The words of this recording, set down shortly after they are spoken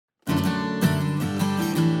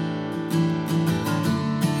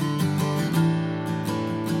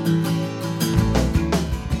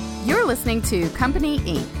listening to Company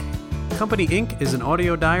Inc. Company Inc. is an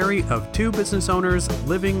audio diary of two business owners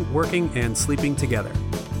living, working, and sleeping together.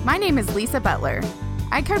 My name is Lisa Butler.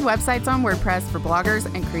 I code websites on WordPress for bloggers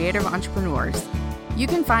and creative entrepreneurs. You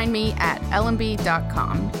can find me at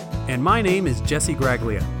lmb.com. And my name is Jesse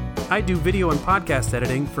Graglia. I do video and podcast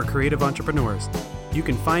editing for creative entrepreneurs. You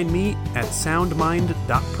can find me at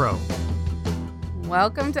soundmind.pro.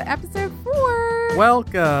 Welcome to episode 4.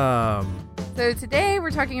 Welcome. So today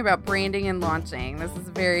we're talking about branding and launching. This is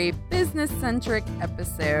a very business-centric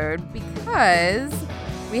episode because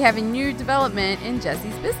we have a new development in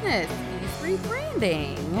Jesse's business. He's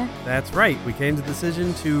rebranding. That's right. We came to the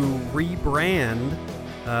decision to rebrand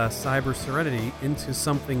Cyber Serenity into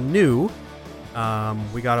something new.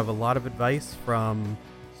 We got a lot of advice from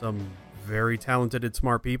some very talented and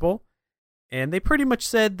smart people. And they pretty much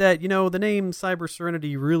said that, the name Cyber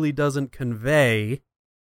Serenity really doesn't convey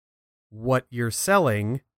what you're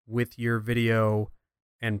selling with your video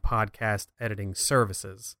and podcast editing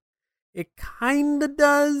services. It kind of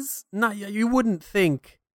does. You wouldn't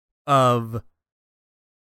think of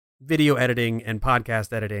video editing and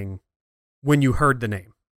podcast editing when you heard the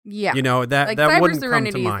name. Yeah. That Cyber wouldn't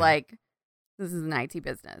Serenity come to mind. like, this is an IT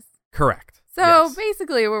business. Correct. So yes.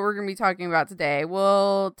 Basically what we're going to be talking about today,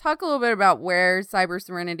 we'll talk a little bit about where Cyber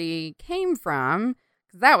Serenity came from,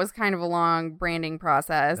 because that was kind of a long branding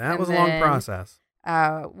process. That was a long process.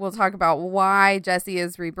 We'll talk about why Jesse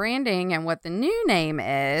is rebranding and what the new name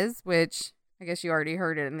is, which I guess you already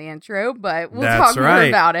heard it in the intro, but we'll talk more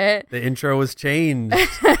about it. The intro was changed.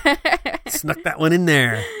 Snuck that one in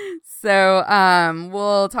there. So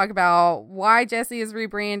we'll talk about why Jesse is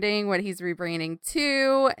rebranding, what he's rebranding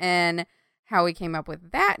to, and how we came up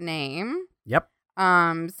with that name. Yep.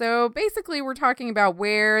 So basically we're talking about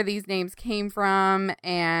where these names came from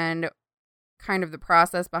and kind of the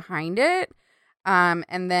process behind it.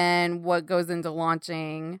 And then what goes into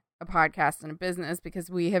launching a podcast and a business,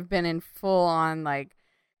 because we have been in full on like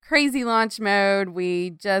crazy launch mode.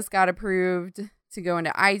 We just got approved to go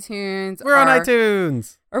into iTunes. We're on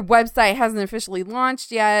iTunes. Our website hasn't officially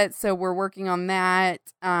launched yet, so we're working on that.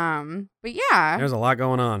 But yeah. There's a lot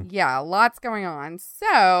going on. Yeah, lots going on.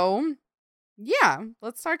 So, yeah,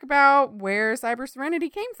 let's talk about where Cyber Serenity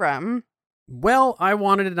came from. Well, I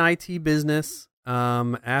wanted an IT business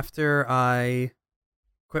after I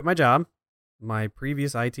quit my job, my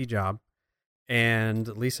previous IT job, and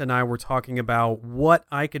Lisa and I were talking about what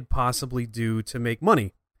I could possibly do to make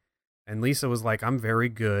money. And Lisa was like, I'm very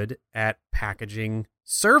good at packaging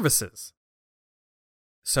services.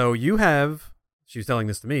 So she was telling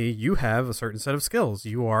this to me, you have a certain set of skills.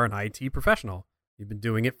 You are an IT professional. You've been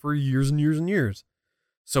doing it for years and years and years.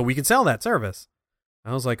 So we can sell that service.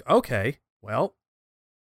 I was like, okay, well,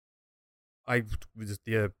 I just,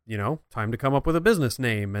 time to come up with a business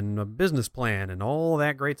name and a business plan and all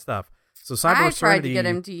that great stuff. So I tried to get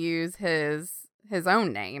him to use his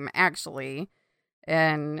own name, actually,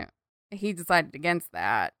 and he decided against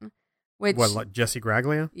that. Which, what, like Jesse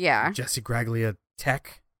Graglia? Yeah. Jesse Graglia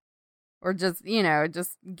Tech? Or just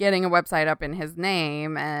getting a website up in his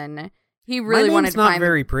name, and he really wanted to not find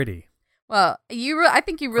very pretty. Well, I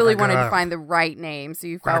think you really wanted to find the right name, so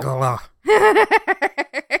you felt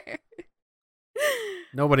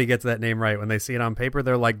Nobody gets that name right when they see it on paper.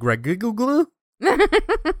 They're like Greguguglu.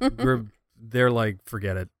 They're like,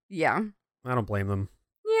 forget it. Yeah. I don't blame them.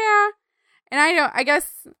 Yeah. And I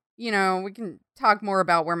guess, we can talk more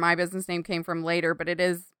about where my business name came from later, but it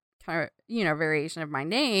is kind of, variation of my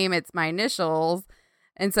name. It's my initials.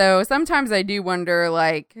 And so sometimes I do wonder,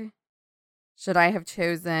 like, should I have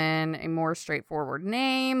chosen a more straightforward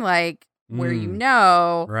name? Like, where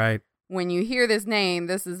right, when you hear this name,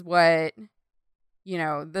 this is what,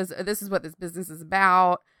 this is what this business is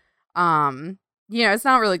about. It's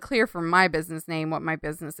not really clear from my business name what my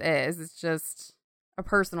business is. It's just a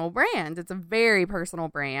personal brand. It's a very personal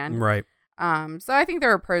brand. Right. So I think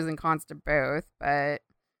there are pros and cons to both, but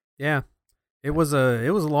yeah, it was a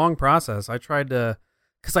long process. I tried to,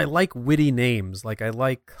 because I like witty names. Like, I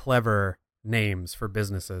like clever names for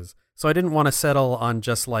businesses. So I didn't want to settle on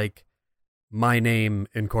just like My Name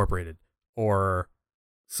Incorporated or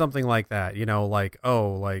something like that.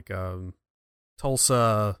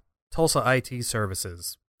 Tulsa IT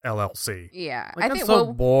Services LLC. Yeah, I think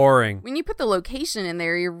so boring. When you put the location in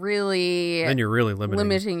there, you're really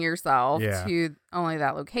limiting yourself to only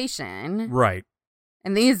that location. Right.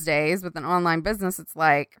 And these days, with an online business, it's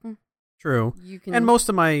like true. You can, and most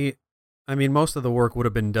of the work would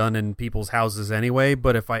have been done in people's houses anyway.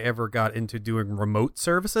 But if I ever got into doing remote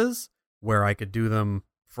services where I could do them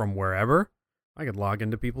from wherever, I could log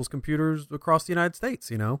into people's computers across the United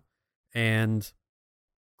States, and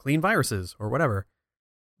clean viruses or whatever,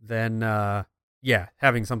 then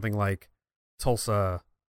having something like Tulsa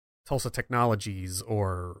Technologies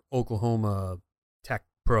or Oklahoma Tech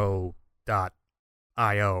Pro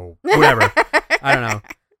 .io, whatever. I don't know.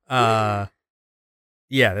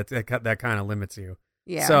 That kind of limits you.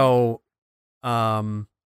 Yeah. So,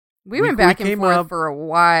 we went back and forth for a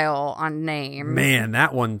while on names. Man,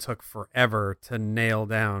 that one took forever to nail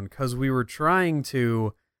down because we were trying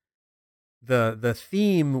to. The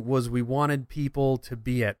theme was we wanted people to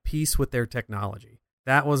be at peace with their technology.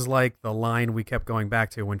 That was like the line we kept going back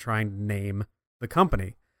to when trying to name the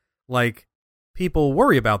company. Like, people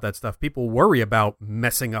worry about that stuff. People worry about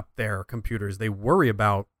messing up their computers. They worry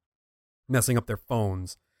about messing up their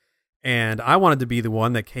phones. And I wanted to be the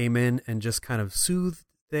one that came in and just kind of soothed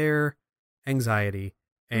their anxiety.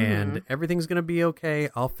 And everything's going to be okay.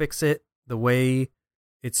 I'll fix it the way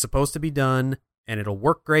it's supposed to be done. And it'll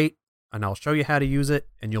work great. And I'll show you how to use it.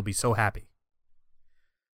 And you'll be so happy.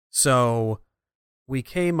 So we were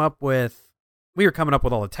coming up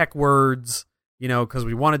with all the tech words, because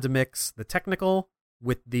we wanted to mix the technical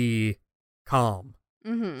with the calm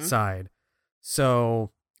side.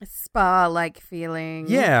 So a spa-like feeling.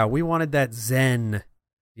 Yeah, we wanted that Zen.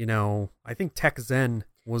 I think Tech Zen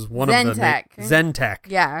was one Zen of the Tech. Zen Tech.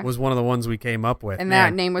 Yeah, was one of the ones we came up with. And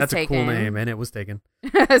that name was that's taken. That's a cool name, and it was taken.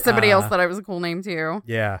 Somebody else thought it was a cool name too.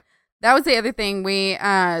 Yeah. That was the other thing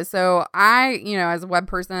so I, as a web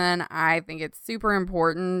person, I think it's super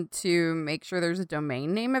important to make sure there's a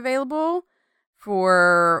domain name available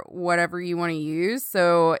for whatever you want to use.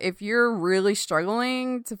 So if you're really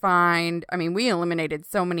struggling to find, we eliminated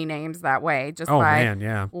so many names that way just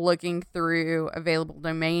by looking through available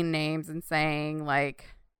domain names and saying like,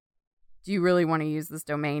 do you really want to use this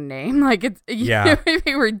domain name? Like it would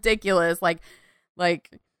be ridiculous. Like,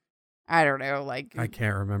 I don't know, like I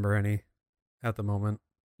can't remember any at the moment.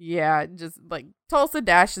 Yeah, just like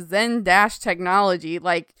Tulsa-Zen-Technology,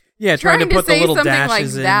 like trying to put the little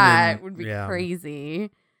dashes like that would be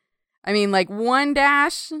crazy. Like one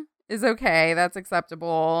dash is okay, that's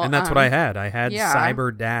acceptable. And that's what I had. I had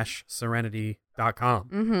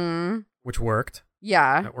cyber-serenity.com, which worked.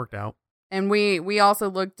 Yeah. That worked out. And we also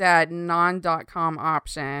looked at non.com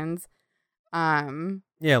options.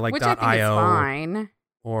 Like which I think is fine.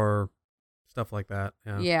 Or stuff like that.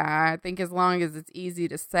 Yeah, I think as long as it's easy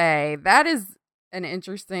to say. That is an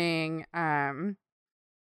interesting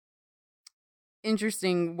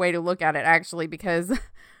way to look at it, actually, because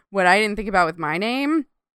what I didn't think about with my name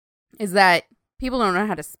is that people don't know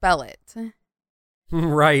how to spell it.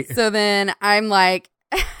 Right. So then I'm like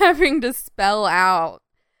having to spell out,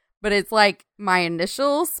 but it's like my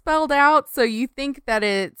initials spelled out. So you think that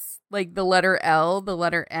it's like the letter L, the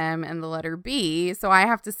letter M, and the letter B. So I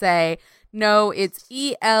have to say, no, it's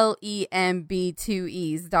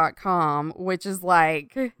ELEMB2Es.com, which is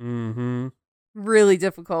like really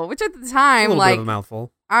difficult, which at the time, a little bit of a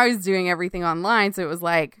mouthful. I was doing everything online. So it was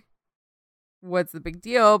like, what's the big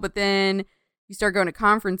deal? But then you start going to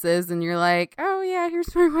conferences and you're like, oh yeah,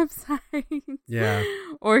 here's my website. Yeah.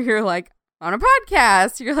 Or you're like on a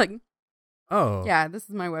podcast. You're like, oh yeah, this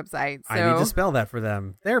is my website. So, I need to spell that for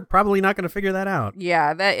them. They're probably not going to figure that out.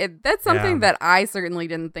 Yeah, that's something that I certainly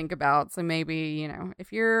didn't think about. So maybe,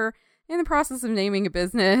 if you're in the process of naming a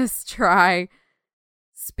business, try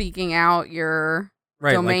speaking out your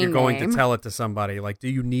domain like you're going name. to tell it to somebody. Like, do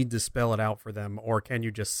you need to spell it out for them, or can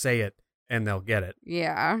you just say it and they'll get it?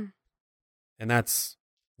 Yeah. And that's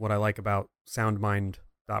what I like about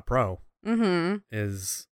SoundMind.pro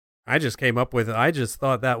is I just came up with it. I just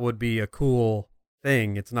thought that would be a cool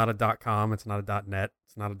thing. It's not a .com. It's not a .net.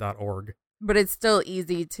 It's not a .org. But it's still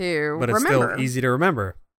easy to remember. But it's still easy to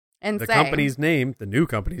remember. And the company's name, the new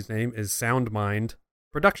company's name, is SoundMind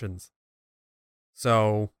Productions.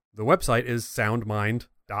 So the website is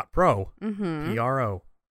soundmind.pro. P-R-O.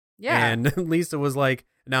 Yeah. And Lisa was like,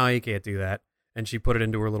 no, you can't do that. And she put it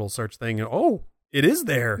into her little search thing. And, oh, it is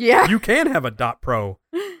there. Yeah. You can have a .pro.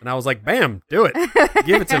 And I was like, bam, do it.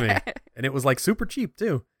 Give it to me. And it was like super cheap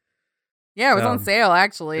too. Yeah, it was on sale,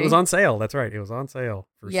 actually. It was on sale. That's right. It was on sale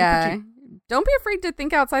for super cheap. Don't be afraid to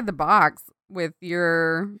think outside the box with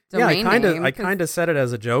your domain name. I kind of said it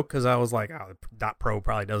as a joke because I was like, oh, .pro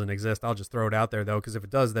probably doesn't exist. I'll just throw it out there, though, because if it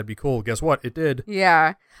does, that'd be cool. Guess what? It did.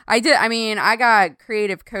 Yeah, I did. I got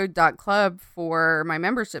creativecode.club for my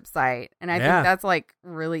membership site, and I think that's like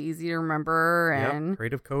really easy to remember and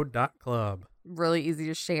creativecode.club. Really easy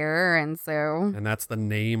to share, and that's the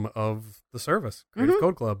name of the service, Creative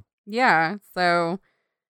Code Club. Yeah, so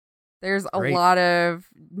there's a lot of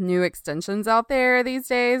new extensions out there these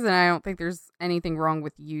days, and I don't think there's anything wrong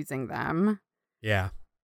with using them. Yeah.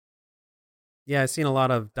 Yeah, I've seen a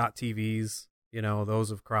lot of .tvs. Those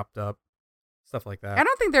have cropped up, stuff like that. I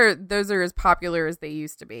don't think those are as popular as they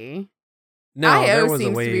used to be. No, there IO was a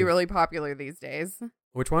seems wave. to be really popular these days.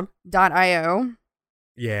 Which one? .io.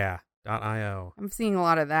 Yeah, .io. I'm seeing a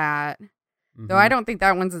lot of that. Mm-hmm. Though I don't think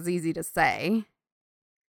that one's as easy to say.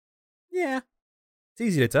 Yeah. It's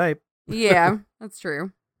easy to type. Yeah, that's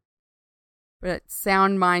true. But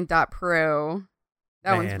soundmind.pro,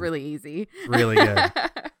 that one's really easy. Really good.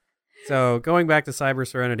 So going back to Cyber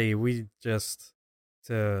Serenity, we just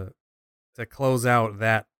to close out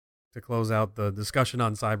the discussion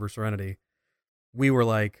on Cyber Serenity, we were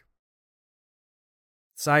like,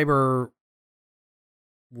 cyber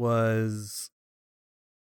was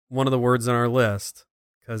one of the words on our list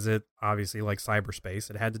because it obviously, like cyberspace,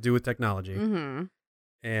 it had to do with technology. Mm-hmm.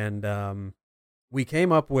 And we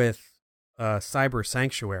came up with Cyber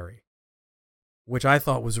Sanctuary, which I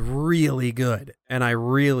thought was really good, and I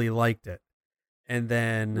really liked it. And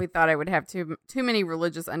then we thought it would have too many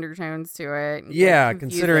religious undertones to it. Yeah,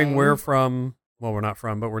 considering we're from, well, we're not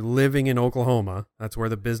from, but we're living in Oklahoma. That's where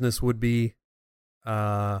the business would be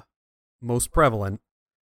most prevalent.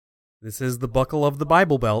 This is the buckle of the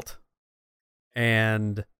Bible Belt.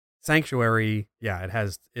 And sanctuary, yeah,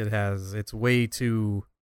 it's way too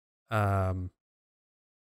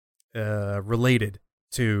related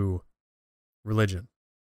to religion.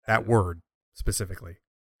 That word specifically.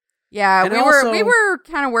 Yeah, and we were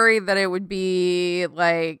kind of worried that it would be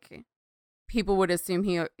like people would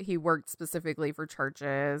assume he worked specifically for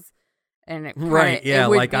churches, and it kinda, right, yeah, it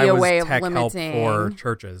would like be I a was way tech of help limiting for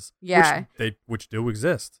churches. Yeah, which do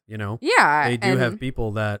exist, Yeah, they do have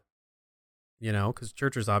people that, because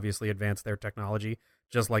churches obviously advance their technology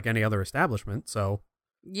just like any other establishment. So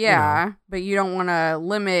yeah, but you don't want to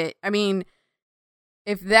limit. I mean,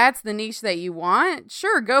 if that's the niche that you want,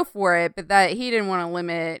 sure, go for it. But that he didn't want to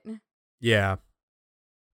limit. Yeah.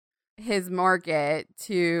 His market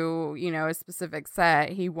to, a specific set.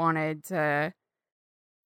 He wanted to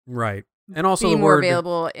right. And also be the more word,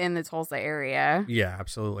 available in the Tulsa area. Yeah,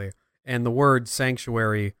 absolutely. And the word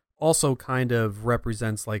sanctuary also kind of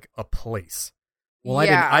represents like a place. Well,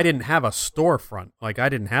 I didn't have a storefront. Like I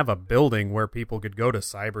didn't have a building where people could go to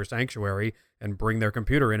Cyber Sanctuary and bring their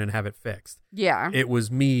computer in and have it fixed. Yeah. It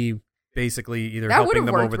was me basically either that helping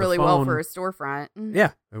them over the phone. That would have worked really well for a storefront.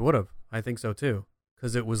 Yeah, it would have. I think so too.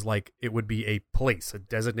 Because it was like, it would be a place, a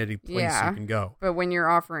designated place you can go. But when you're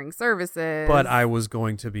offering services. But I was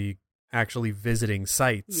going to be actually visiting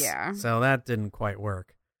sites. Yeah. So that didn't quite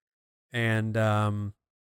work. And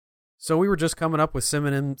so we were just coming up with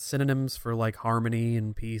synonyms for like harmony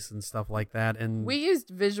and peace and stuff like that. And we used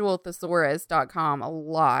visualthesaurus.com a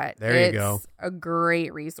lot. There you go. It's a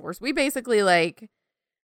great resource. We basically like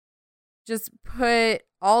just put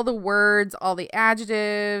all the words, all the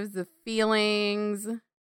adjectives, the feelings,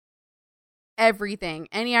 everything,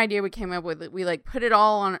 any idea we came up with, we like put it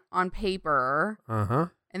all on paper. Uh-huh.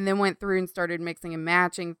 And then went through and started mixing and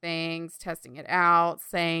matching things, testing it out,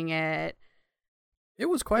 saying it. It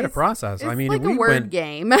was quite a process. It's I mean, like a word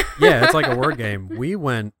game. Yeah, it's like a word game. We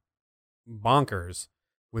went bonkers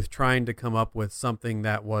with trying to come up with something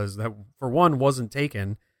that for one wasn't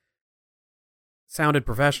taken, sounded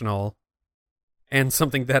professional, and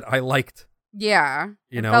something that I liked. Yeah.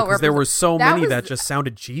 Because there were so many that just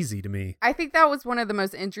sounded cheesy to me. I think that was one of the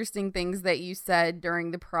most interesting things that you said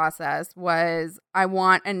during the process was, I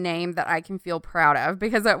want a name that I can feel proud of.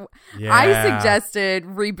 Because I suggested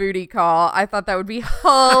Rebooty Call. I thought that would be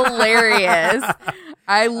hilarious.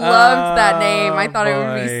 I loved that name. I thought it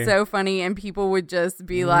would be so funny, and people would just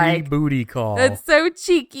be like, Rebooty Call. It's so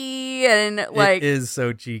cheeky, and like it is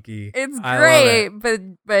so cheeky. It's great,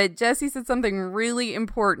 but Jesse said something really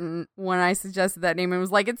important when I suggested that name and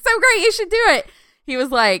was like, "It's so great, you should do it." He was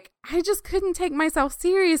like, "I just couldn't take myself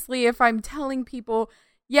seriously if I'm telling people,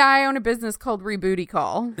 yeah, I own a business called Rebooty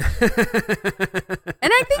Call."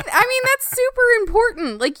 And I mean, that's super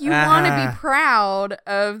important. Like, you want to be proud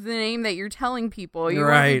of the name that you're telling people. You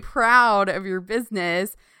want to be proud of your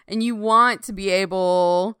business, and you want to be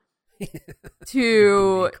able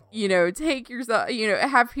to, take yourself,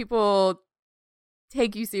 have people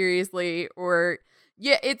take you seriously. Or,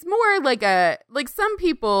 yeah, it's more like some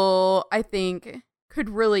people, I think, could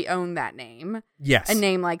really own that name. Yes. A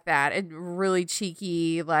name like that. A really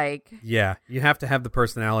cheeky, like... Yeah, you have to have the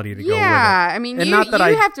personality to go with it. Yeah, I mean, you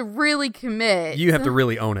have to really commit. You have to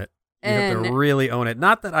really own it. You have to really own it.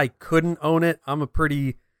 Not that I couldn't own it. I'm a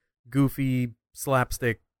pretty goofy,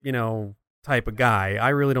 slapstick, type of guy. I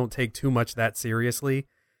really don't take too much that seriously.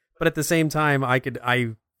 But at the same time,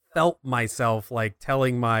 I felt myself like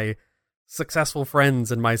telling my successful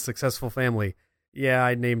friends and my successful family, Yeah,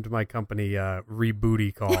 I named my company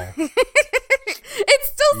Rebooty Call.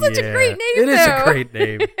 It's still such a great name, It is though. a great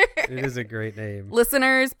name. It is a great name.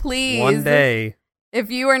 Listeners, please. One day. If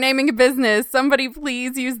you are naming a business, somebody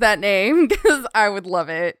please use that name because I would love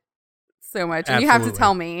it so much. And you have to Absolutely.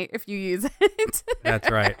 tell me if you use it. That's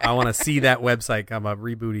right. I want to see that website come up,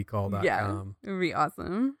 rebootycall.com. Yeah, it would be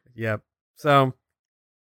awesome. Yep. So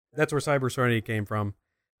that's where Cyber Serenity came from.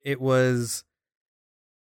 It was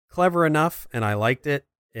clever enough, and I liked it.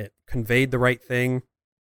 It conveyed the right thing.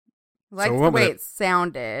 Like So we the went with way it. it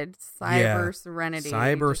sounded. Cyber Serenity.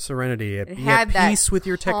 Cyber Serenity. it Be had at that peace with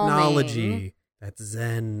your calming- technology. That's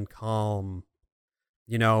zen, calm.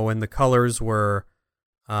 And the colors were,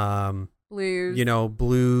 Blues.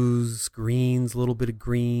 blues, greens, a little bit of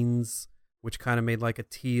greens, which kind of made like a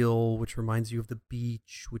teal, which reminds you of the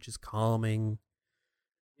beach, which is calming.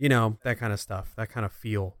 That kind of stuff, that kind of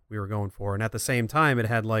feel we were going for. And at the same time, it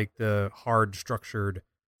had like the hard structured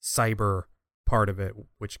cyber part of it,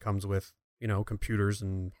 which comes with, computers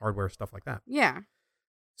and hardware, stuff like that. Yeah.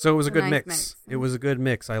 So it was a good nice mix. mix. It was a good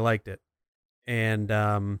mix. I liked it. And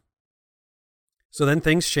so then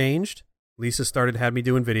things changed. Lisa started had me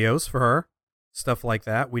doing videos for her, stuff like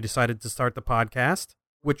that. We decided to start the podcast,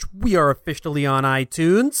 which we are officially on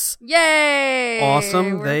iTunes. Yay!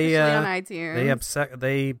 Awesome. We're They, officially on iTunes.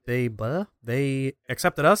 They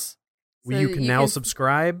accepted us. So You can now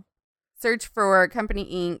subscribe Search for Company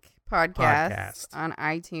Inc. podcast Podcast. on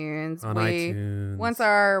iTunes. on iTunes. Once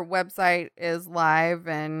our website is live,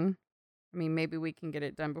 and maybe we can get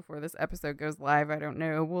it done before this episode goes live. I don't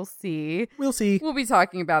know. We'll see. We'll see. We'll be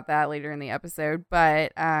talking about that later in the episode.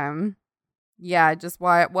 But actually,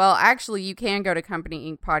 you can go to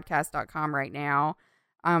companyincpodcast.com right now.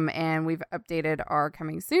 And we've updated our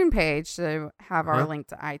coming soon page to have our link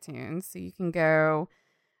to iTunes. So you can go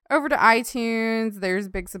over to iTunes. There's a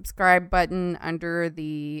big subscribe button under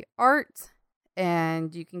the art,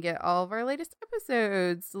 and you can get all of our latest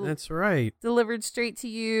episodes That's right. delivered straight to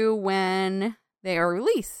you when they are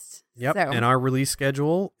released. Yep. So, And our release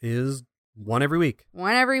schedule is one every week.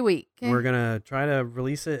 one every week. We're going to try to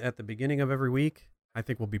release it at the beginning of every week. I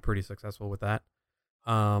think we'll be pretty successful with that.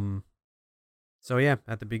 So yeah,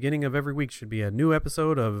 at the beginning of every week should be a new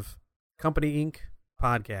episode of Company Inc.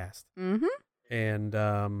 podcast. Mm-hmm. And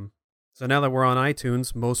so now that we're on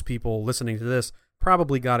iTunes, most people listening to this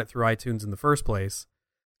probably got it through iTunes in the first place.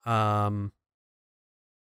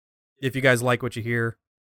 If you guys like what you hear,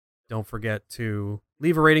 don't forget to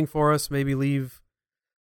leave a rating for us. Maybe leave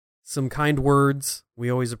some kind words. We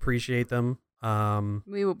always appreciate them.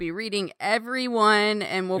 We will be reading everyone,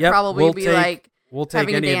 and we'll Yep, probably we'll be take- like, We'll take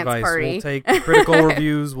having a any dance advice. party. We'll take critical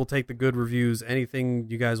reviews. We'll take the good reviews. Anything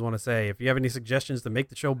you guys want to say. If you have any suggestions to make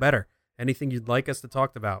the show better, anything you'd like us to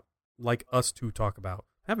talk about, I'm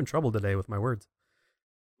having trouble today with my words.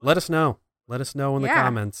 Let us know. Let us know in the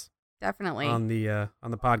comments definitely. on the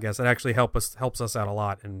podcast. That actually helps us out a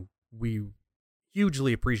lot, and we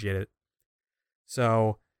hugely appreciate it.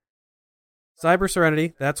 So, Cyber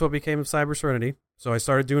Serenity. That's what became of Cyber Serenity. So I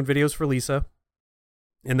started doing videos for Lisa,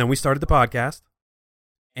 and then we started the podcast.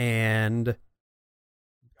 And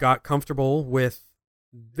got comfortable with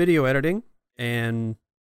video editing and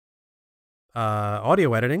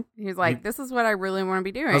audio editing. He was like, this is what I really want to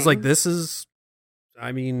be doing. I was like,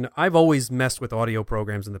 I've always messed with audio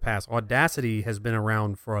programs in the past. Audacity has been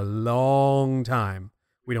around for a long time.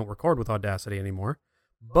 We don't record with Audacity anymore.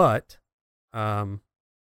 But for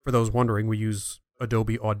those wondering, we use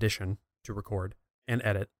Adobe Audition to record and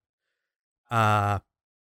edit.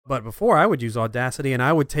 But before, I would use Audacity, and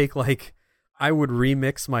I would I would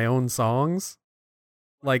remix my own songs.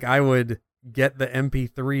 Like, I would get the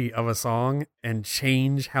MP3 of a song and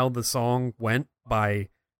change how the song went by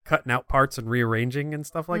cutting out parts and rearranging and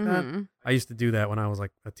stuff like that. I used to do that when I was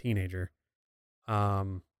like a teenager.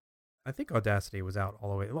 I think Audacity was out all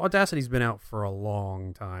the way. Audacity's been out for a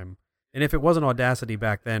long time. And if it wasn't Audacity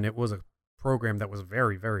back then, it was a program that was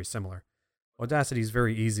very, very similar. Audacity's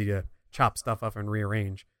very easy to chop stuff up and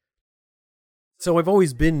rearrange. So I've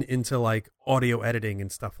always been into like audio editing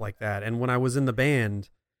and stuff like that. And when I was in the band,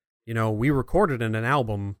 we recorded in an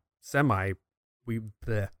album that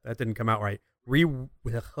didn't come out right. We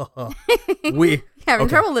having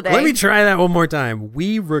trouble today. Let me try that one more time.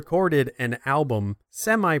 We recorded an album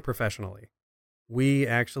semi-professionally. We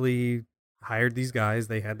actually hired these guys.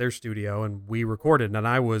 They had their studio, and we recorded. And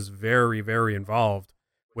I was very, very involved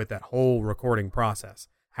with that whole recording process.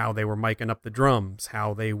 How they were miking up the drums,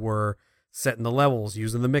 how they were setting the levels,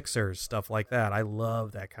 using the mixers, stuff like that. I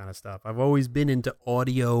love that kind of stuff. I've always been into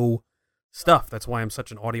audio stuff. That's why I'm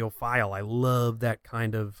such an audiophile. I love that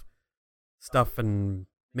kind of stuff and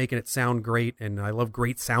making it sound great, and I love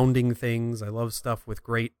great sounding things. I love stuff with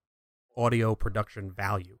great audio production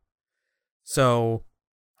value. So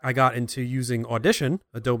I got into using Audition,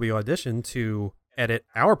 Adobe Audition, to edit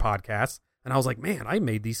our podcast, and I was like, man, I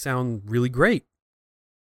made these sound really great.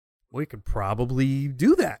 We could probably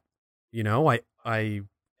do that. You know, I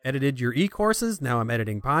edited your e-courses. Now I'm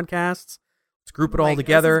editing podcasts. Let's group it all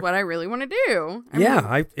together. This is what I really want to do.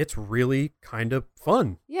 It's really kind of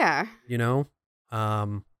fun. Yeah. You know?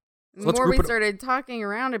 The more we started talking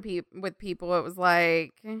around with people, it was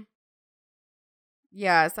like,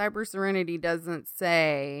 yeah, Cyber Serenity doesn't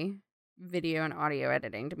say video and audio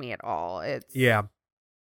editing to me at all. It's, you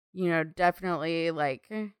know, definitely like,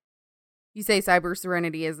 you say Cyber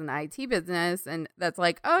Serenity is an IT business, and that's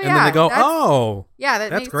like, oh, yeah. And then they go, that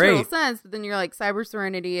that's makes great. total sense. But then you're like, Cyber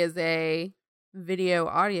Serenity is a video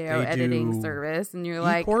audio editing service, and you're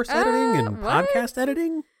like, course editing and what? podcast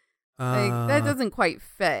editing? Like, that doesn't quite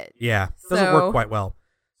fit. Yeah, doesn't work quite well.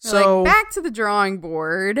 So, like, back to the drawing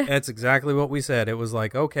board. That's exactly what we said. It was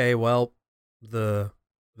like, okay, well, the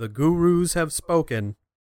gurus have spoken.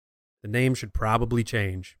 The name should probably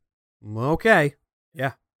change. Okay.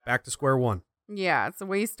 Yeah. Back to square one. Yeah. So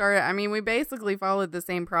we basically followed the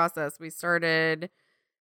same process. We started,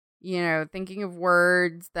 you know, thinking of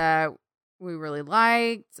words that we really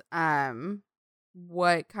liked,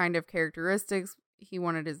 what kind of characteristics he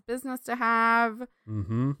wanted his business to have,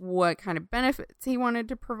 what kind of benefits he wanted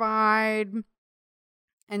to provide,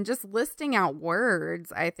 and just listing out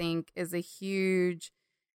words, I think, is a huge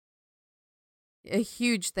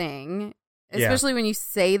thing, especially when you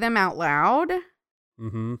say them out loud.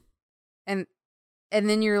 And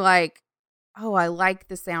then you're like, oh, I like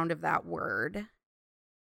the sound of that word.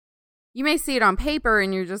 You may see it on paper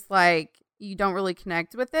and you're just like, you don't really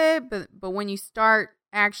connect with it. But when you start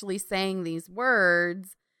actually saying these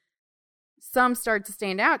words, some start to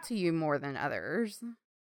stand out to you more than others.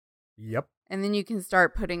 Yep. And then you can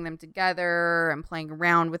start putting them together and playing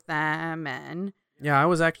around with them. And yeah, I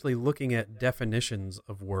was actually looking at definitions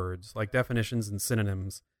of words, like definitions and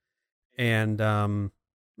synonyms. And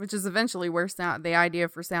which is eventually where the idea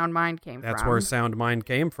for Sound Mind came from. That's where Sound Mind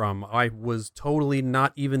came from. I was totally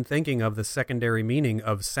not even thinking of the secondary meaning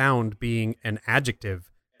of sound being an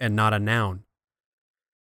adjective and not a noun.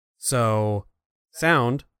 So,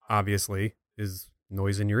 sound, obviously, is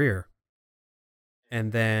noise in your ear.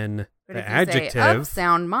 And then the adjective of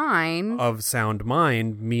Sound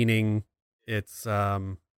Mind, meaning it's,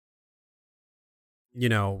 you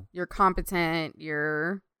know, you're competent,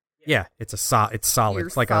 yeah, it's solid. It's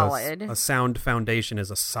like solid. A sound foundation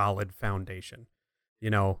is a solid foundation.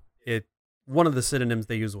 You know, one of the synonyms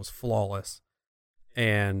they used was flawless.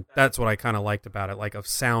 And that's what I kind of liked about it. Like a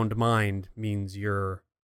sound mind means you're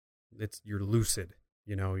lucid,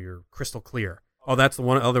 you know, you're crystal clear. Oh, that's the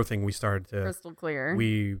one other thing we started to crystal clear.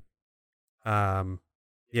 We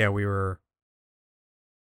were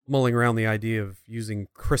mulling around the idea of using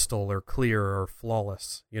crystal or clear or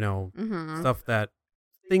flawless, you know,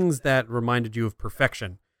 things that reminded you of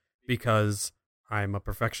perfection, because I'm a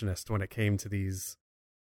perfectionist when it came to these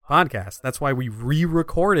podcasts. That's why we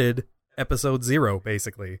re-recorded episode 0,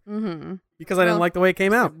 basically. Because I didn't like the way it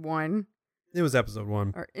came out. It was episode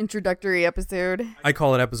 1. Our introductory episode. I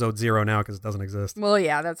call it episode 0 now because it doesn't exist. Well,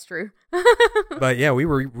 yeah, that's true. But yeah, we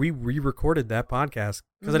re-recorded that podcast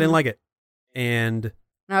because I didn't like it. And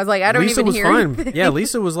I was like, I don't Lisa even was hear fine. anything. Yeah,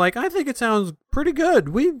 Lisa was like, I think it sounds pretty good.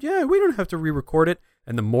 We don't have to re-record it.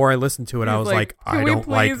 And the more I listened to it, I was like, I don't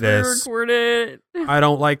like this. Re-record it? I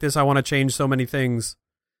don't like this. I want to change so many things.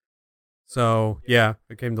 So yeah,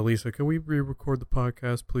 I came to Lisa. Can we re-record the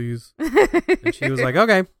podcast, please? And she was like,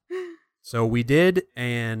 okay. So we did,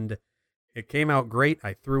 and it came out great.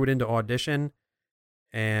 I threw it into Audition,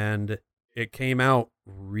 and it came out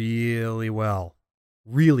really well.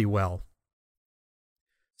 Really well.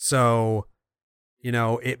 So, you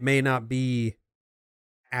know, it may not be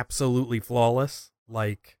absolutely flawless,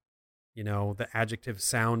 like, you know, the adjective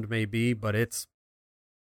sound may be, but it's,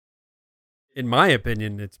 in my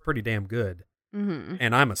opinion, it's pretty damn good.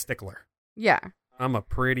 And I'm a stickler. Yeah. I'm a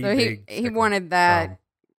pretty big stickler. He wanted that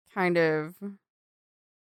kind of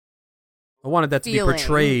I wanted that feeling, to be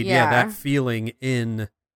portrayed, yeah, that feeling in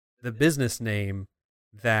the business name,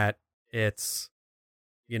 that it's,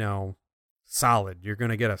 you know, solid. You're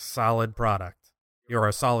going to get a solid product or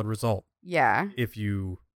a solid result. Yeah. If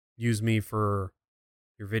you use me for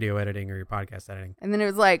your video editing or your podcast editing. And then it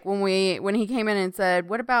was like when he came in and said,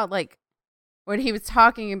 what about like when he was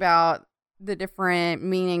talking about the different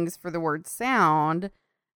meanings for the word sound,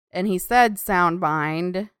 and he said Sound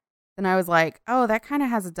Mind, then I was like, oh, that kind of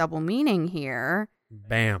has a double meaning here.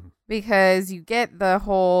 Bam. because you get the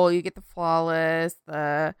flawless,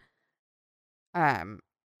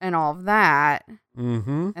 and all of that,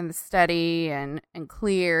 Mm-hmm. and the steady and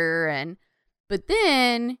clear, but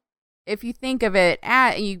then if you think of it,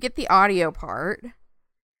 you get the audio part,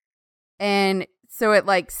 and so it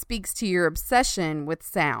like speaks to your obsession with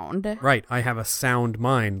sound. Right. I have a sound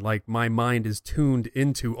mind. Like my mind is tuned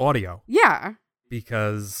into audio Yeah.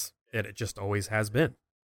 because it just always has been.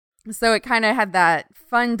 So it kind of had that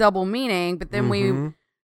fun double meaning, but then Mhm.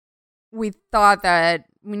 we thought that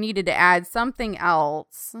we needed to add something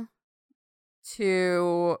else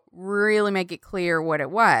to really make it clear what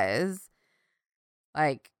it was.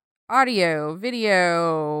 Like audio,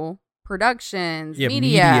 video, productions, Yeah,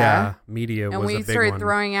 media. media And was we a big started one.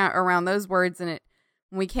 throwing out around those words, and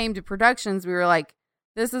when we came to productions, we were like,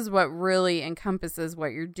 this is what really encompasses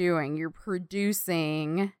what you're doing. You're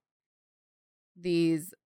producing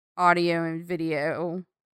these audio and video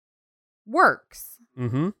works.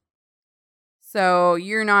 Mm-hmm. So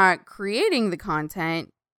you're not creating the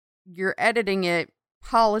content, you're editing it,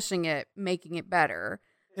 polishing it, making it better.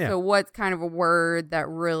 Yeah. So what's kind of a word that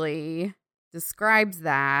really describes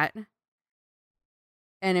that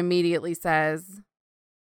and immediately says,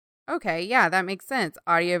 okay, yeah, that makes sense.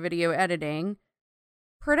 Audio, video editing,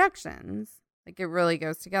 productions. Like it really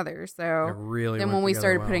goes together. It So really then went when we together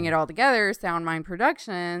started well. putting it all together, Soundmind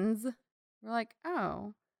Productions, we're like,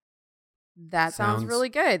 oh, that sounds Sounds- really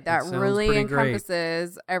good. That sounds really pretty great.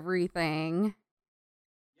 encompasses everything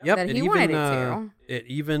Yep, that it he even, wanted it to. It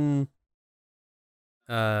even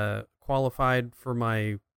qualified for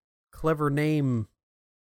my clever name.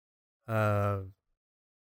 I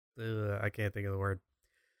can't think of the word.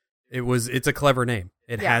 It's a clever name.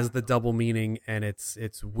 It Yeah. has the double meaning and it's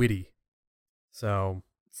witty. So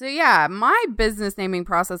So yeah, my business naming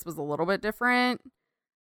process was a little bit different.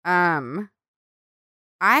 I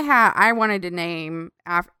wanted to name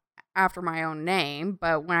after my own name,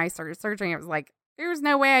 but when I started searching, it was like there's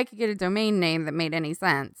no way I could get a domain name that made any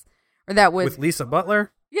sense, or that was with Lisa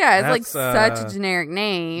Butler, yeah, it's like that's, such a generic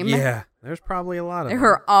name. yeah, there's probably a lot of They them.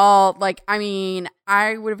 were all like, I mean,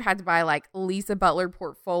 I would have had to buy like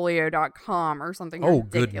lisabutlerportfolio.com or something Oh,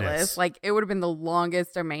 ridiculous. goodness. Like it would have been the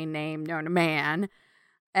longest domain name known to man.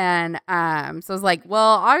 And so I was like,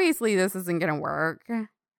 well, obviously this isn't going to work.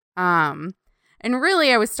 And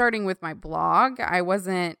really I was starting with my blog. I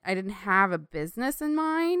didn't have a business in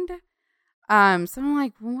mind. So I'm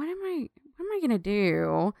like, well, what am I going to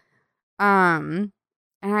do? And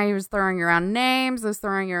I was throwing around names. I was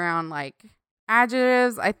throwing around like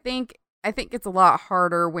adjectives. I think it's a lot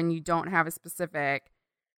harder when you don't have a specific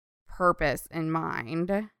purpose in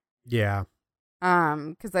mind. Yeah.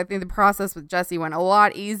 Because I think the process with Jesse went a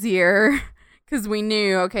lot easier because we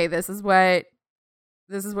knew, okay, this is what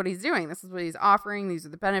he's doing. This is what he's offering. These are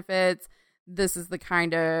the benefits. This is the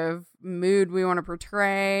kind of mood we want to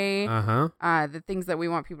portray. The things that we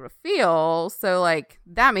want people to feel. So like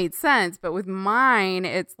that made sense. But with mine,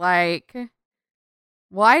 it's like,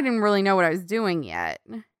 well, I didn't really know what I was doing yet.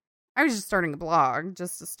 I was just starting a blog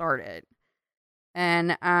just to start it.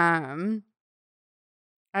 And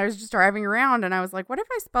I was just driving around and I was like, what if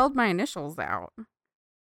I spelled my initials out?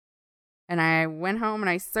 And I went home and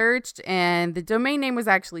I searched and the domain name was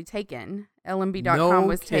actually taken. LMB.com No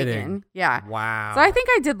was kidding. taken. Yeah. Wow. So I think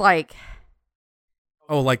I did like,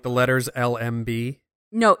 like the letters LMB.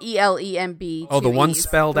 no, ELEMB. Oh, the two one E's.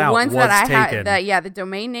 spelled The out ones was that I taken. the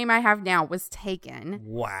domain name I have now was taken.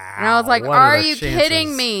 Wow. And I was like, what are the you chances?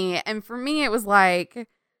 kidding me? And for me, it was like,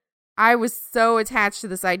 I was so attached to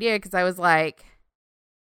this idea because I was like,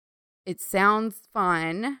 it sounds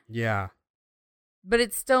fun, Yeah. but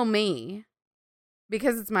it's still me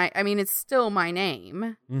because it's still my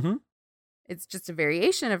name. Mm-hmm. It's just a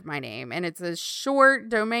variation of my name and it's a short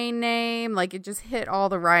domain name. Like it just hit all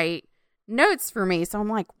the right notes for me. So I'm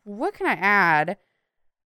like, what can I add?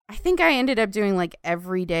 I think I ended up doing like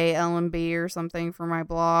everyday LMB or something for my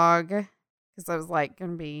blog because I was like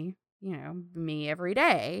going to be, me every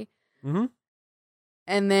day. Mm-hmm.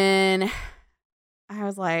 And then I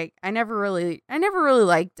was like, I never really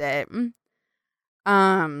liked it.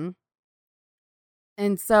 And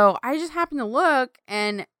so I just happened to look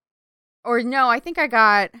I think I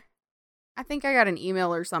got an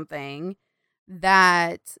email or something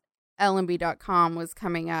that LMB.com was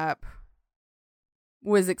coming up,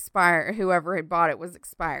 whoever had bought it was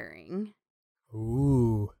expiring.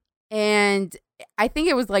 Ooh. And I think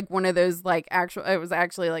it was like one of those it was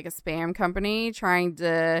actually like a spam company trying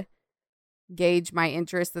to gauge my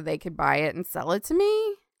interest that they could buy it and sell it to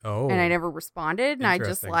me. Oh. And I never responded. And I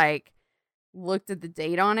just Interesting. like looked at the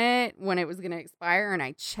date on it when it was going to expire, and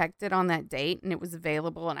I checked it on that date, and it was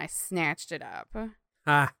available, and I snatched it up.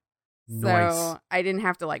 Ah, nice. So I didn't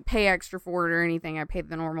have to like pay extra for it or anything. I paid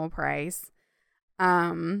the normal price.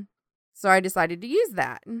 So I decided to use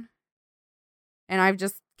that. And I've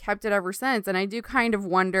just kept it ever since. And I do kind of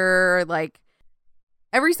wonder, like,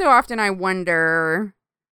 every so often I wonder,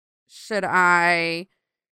 should I,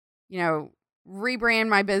 rebrand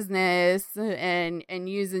my business and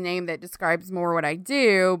use a name that describes more what I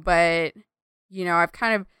do? But, I've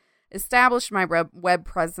kind of established my web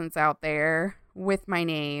presence out there with my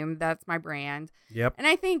name. That's my brand. Yep. And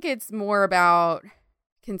I think it's more about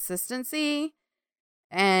consistency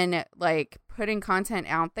and like putting content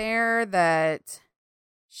out there that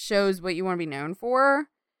shows what you want to be known for.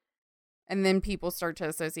 And then people start to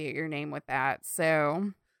associate your name with that.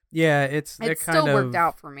 So yeah, it kind still of worked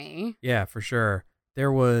out for me. Yeah, for sure.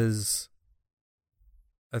 There was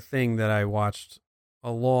a thing that I watched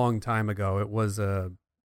a long time ago. It was a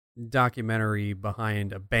documentary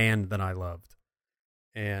behind a band that I loved.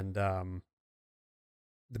 And the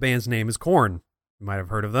band's name is Korn. You might have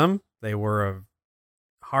heard of them. They were a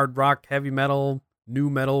hard rock, heavy metal, new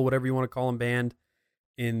metal, whatever you want to call them, band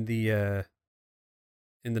in the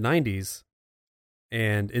 90s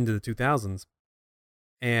and into the 2000s.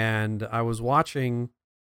 And I was watching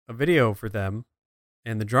a video for them,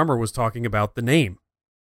 and the drummer was talking about the name,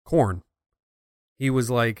 Korn. He was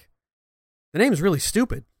like, the name's really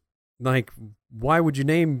stupid. Like, why would you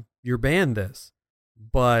name your band this?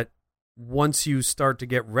 But once you start to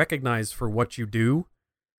get recognized for what you do,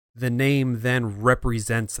 the name then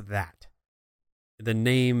represents that. The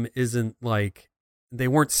name isn't like, they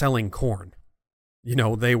weren't selling corn.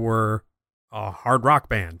 They were a hard rock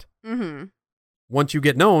band. Mm-hmm. Once you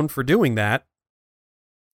get known for doing that,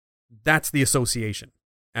 that's the association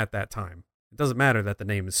at that time. It doesn't matter that the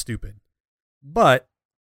name is stupid. But,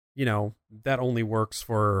 that only works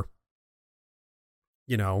for,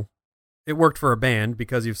 it worked for a band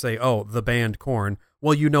because you say, oh, the band Korn.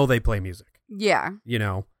 Well, they play music. Yeah.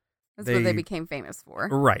 That's what they became famous for.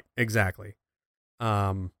 Right, exactly.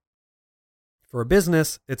 For a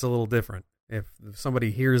business, it's a little different. If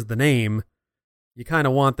somebody hears the name, you kind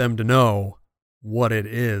of want them to know what it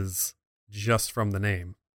is just from the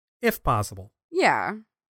name, if possible. Yeah.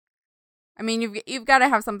 I mean, you've got to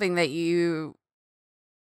have something that you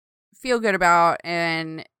feel good about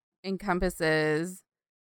and encompasses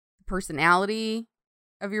the personality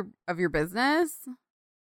of your business.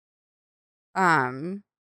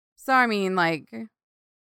 So I mean, like,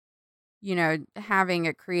 having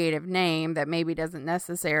a creative name that maybe doesn't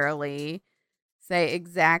necessarily say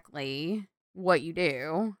exactly what you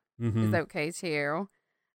do is okay too.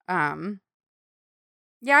 Yeah,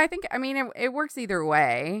 I mean, it works either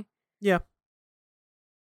way. Yeah.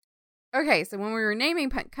 Okay, so when we were naming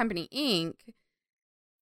Company Inc.,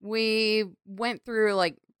 we went through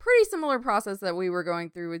like pretty similar process that we were going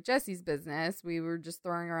through with Jesse's business. We were just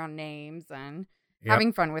throwing around names and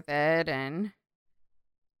having fun with it, and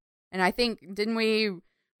I think we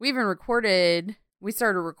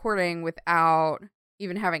started recording without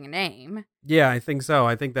even having a name. Yeah, I think so.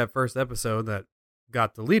 I think that first episode that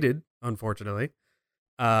got deleted, unfortunately,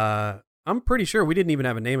 I'm pretty sure we didn't even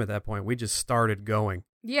have a name at that point. We just started going.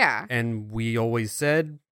 Yeah. And we always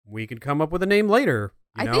said we could come up with a name later.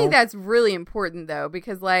 I think that's really important, though,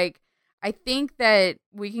 because, like, I think that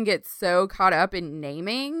we can get so caught up in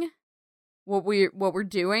naming what we're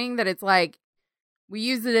doing that it's like we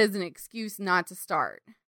use it as an excuse not to start.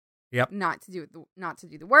 Yep. Not to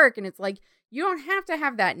do the work, and it's like you don't have to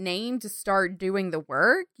have that name to start doing the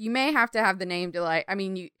work. You may have to have the name to, like, I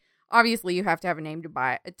mean, you have to have a name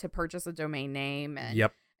to purchase a domain name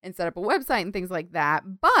and set up a website and things like that.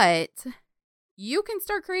 But you can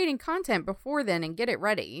start creating content before then and get it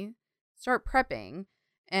ready. Start prepping.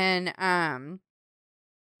 And,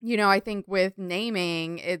 I think with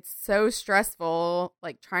naming, it's so stressful,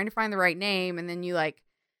 like trying to find the right name. And then you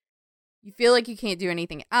feel like you can't do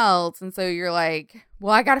anything else. And so you're like,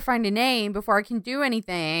 well, I got to find a name before I can do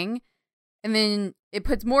anything. And then it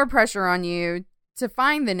puts more pressure on you to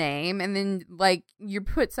find the name. And then like you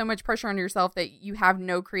put so much pressure on yourself that you have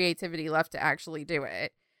no creativity left to actually do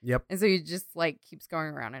it. Yep. And so you just like keeps going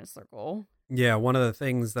around in a circle. Yeah. One of the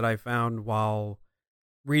things that I found while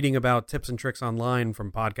reading about tips and tricks online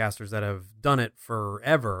from podcasters that have done it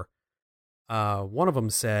forever, one of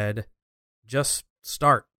them said, just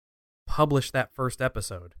start. Publish that first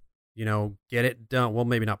episode, get it done. Well,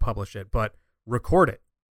 maybe not publish it, but record it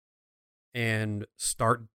and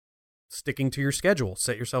start sticking to your schedule.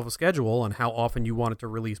 Set yourself a schedule on how often you want it to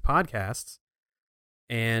release podcasts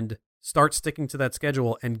and start sticking to that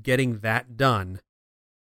schedule and getting that done.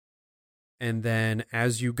 And then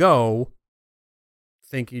as you go,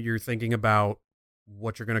 you're thinking about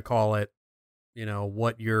what you're going to call it, you know,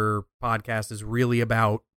 what your podcast is really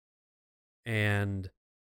about.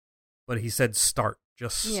 But he said start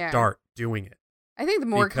doing it. I think the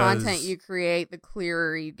more content you create, the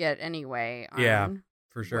clearer you get anyway. Yeah,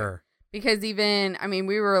 for sure. Because even, I mean,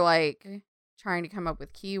 we were like trying to come up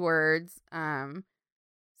with keywords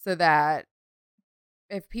so that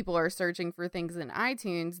if people are searching for things in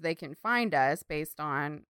iTunes, they can find us based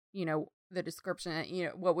on, you know, the description, you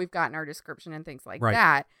know, what we've got in our description and things like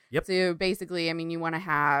that. Yep. So basically, I mean, you want to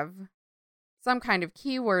have some kind of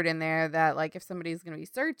keyword in there that, like, if somebody's going to be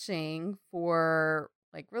searching for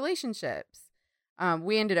like relationships,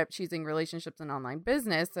 we ended up choosing relationships and online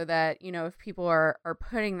business so that, you know, if people are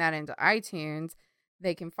putting that into iTunes,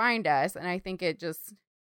 they can find us. And I think it just,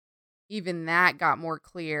 even that got more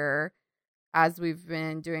clear as we've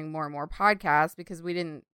been doing more and more podcasts, because we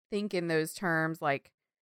didn't think in those terms like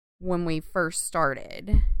when we first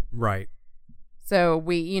started. Right. So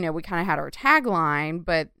we, you know, we kind of had our tagline,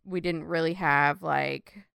 but we didn't really have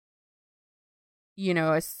like, you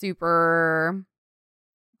know, a super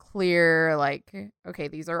clear, like, okay,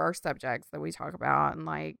 these are our subjects that we talk about. And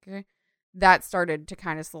like that started to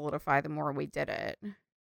kind of solidify the more we did it.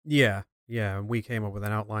 Yeah. Yeah. We came up with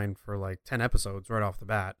an outline for like 10 episodes right off the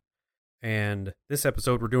bat. And this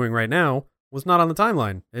episode we're doing right now was not on the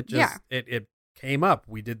timeline. It just, it came up.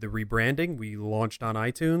 We did the rebranding. We launched on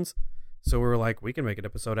iTunes. So we were like, we can make an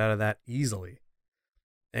episode out of that easily.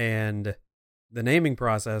 And the naming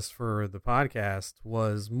process for the podcast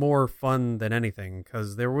was more fun than anything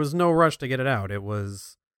because there was no rush to get it out. It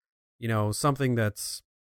was, you know, something that's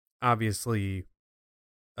obviously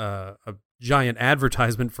a giant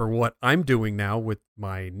advertisement for what I'm doing now with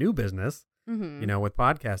my new business, you know, with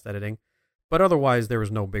podcast editing. But otherwise, there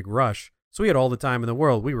was no big rush. So we had all the time in the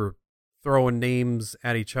world. We were throwing names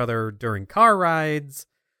at each other during car rides.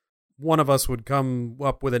 One of us would come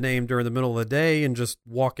up with a name during the middle of the day and just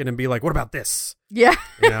walk in and be like, what about this? Yeah.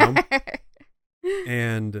 You know?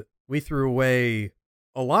 And we threw away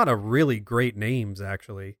a lot of really great names,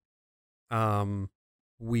 actually. One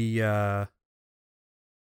of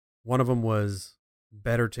them was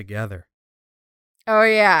Better Together. Oh,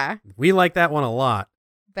 yeah. We like that one a lot.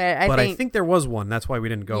 But I think there was one. That's why we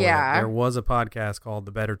didn't go with it. There was a podcast called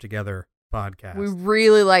the Better Together podcast. We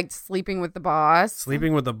really liked Sleeping with the Boss.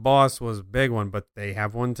 Sleeping with the Boss was a big one, but they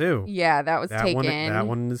have one too. Yeah, that was taken. That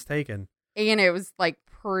one is taken. And it was like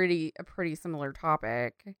a pretty similar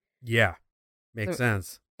topic. Yeah. Makes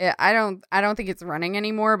sense. I don't think it's running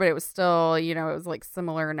anymore, but it was still, you know, it was like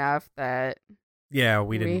similar enough that we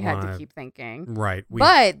had to keep thinking. Right.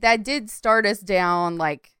 But that did start us down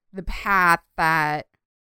like the path that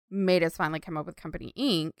made us finally come up with Company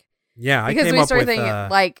Inc. Yeah, because we started thinking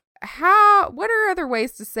like, what are other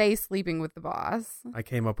ways to say Sleeping with the Boss? I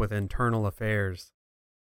came up with Internal Affairs.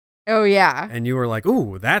 Oh yeah. And you were like,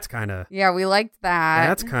 ooh, that's kind of... Yeah, we liked that.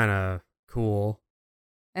 That's kind of cool.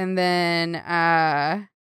 And then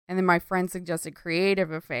my friend suggested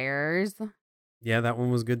Creative Affairs. Yeah, that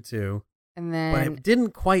one was good too. And then, but it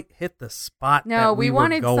didn't quite hit the spot. No, that we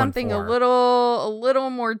wanted were something for. a little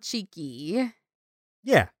more cheeky.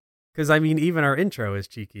 Yeah, because I mean, even our intro is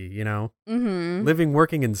cheeky. You know, living,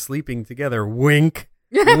 working, and sleeping together. Wink,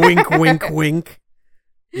 wink, wink, wink.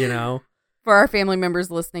 You know, for our family members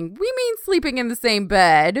listening, we mean sleeping in the same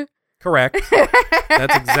bed. Correct.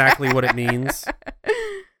 That's exactly what it means.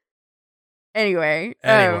 Anyway.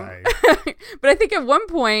 But I think at one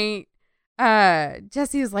point,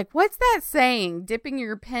 Jesse was like, what's that saying? Dipping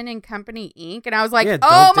your pen in Company Inc. And I was like,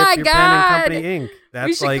 oh my God. Pen in Company Inc. That's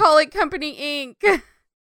we should call it Company Inc.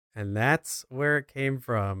 And that's where it came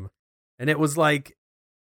from. And it was like,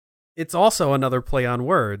 it's also another play on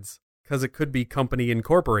words because it could be Company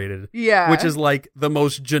Incorporated. Yeah. Which is like the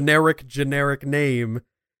most generic name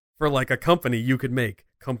for like a company you could make.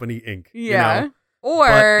 Company Inc. Yeah. You know?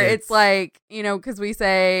 Or it's like, you know, because we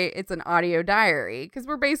say it's an audio diary because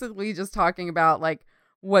we're basically just talking about like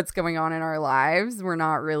what's going on in our lives. We're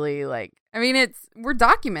not really like, I mean, we're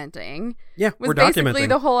documenting. Yeah, we're basically documenting.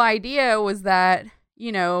 The whole idea was that,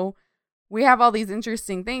 you know, we have all these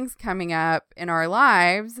interesting things coming up in our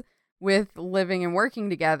lives with living and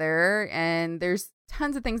working together. And there's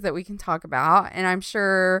tons of things that we can talk about. And I'm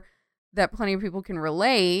sure that plenty of people can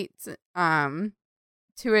relate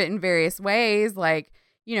to it in various ways. Like,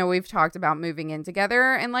 you know, we've talked about moving in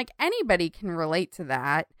together and like anybody can relate to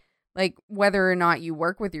that, like whether or not you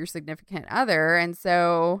work with your significant other. And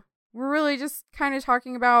so we're really just kind of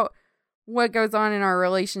talking about what goes on in our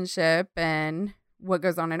relationship and what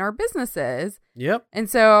goes on in our businesses. Yep. And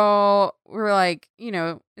so we're like,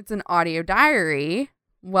 it's an audio diary.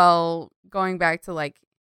 Well, going back to like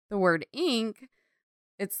the word ink,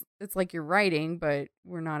 it's like you're writing, but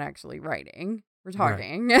we're not actually writing. We're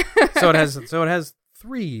talking. Right. So it has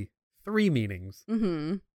three meanings.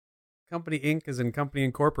 Mm-hmm. Company Inc. is in Company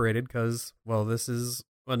Incorporated because, well, this is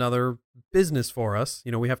another business for us.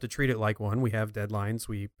 We have to treat it like one. We have deadlines.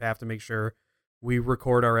 We have to make sure we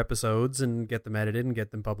record our episodes and get them edited and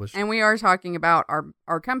get them published. And we are talking about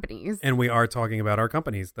our companies. And we are talking about our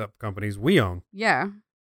companies, the companies we own. Yeah.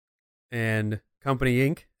 And Company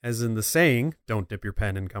Inc., as in the saying, don't dip your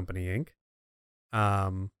pen in Company Inc.,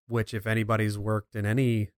 which if anybody's worked in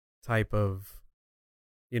any type of,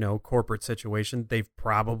 corporate situation, they've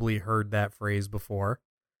probably heard that phrase before.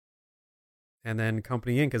 And then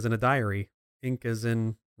Company Inc. is in a diary. Ink is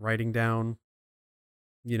in writing down,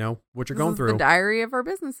 what you're going through. The diary of our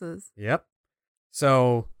businesses. Yep.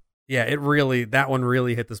 So, yeah, that one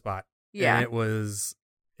really hit the spot. Yeah. And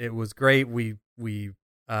it was great. We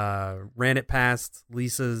ran it past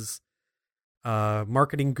Lisa's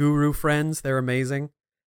marketing guru friends. They're amazing.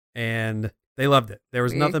 And they loved it. There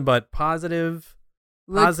was nothing but positive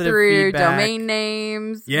through feedback. Domain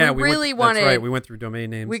names. Yeah, we really wanted. That's right. We went through domain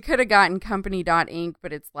names. We could have gotten company.inc,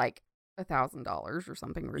 but it's like $1,000 or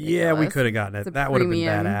something ridiculous. Yeah, we could have gotten it. That would have been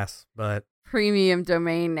badass, but premium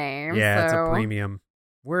domain name. Yeah, so it's a premium.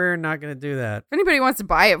 We're not going to do that. If anybody wants to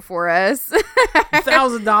buy it for us,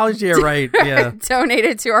 $1,000. Yeah, right. Yeah, donate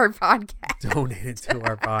it to our podcast. Donate it to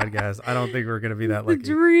our podcast. I don't think we're going to be that lucky. The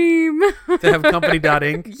dream to have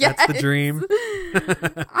company.inc. Yes. That's the dream.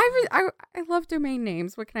 I love domain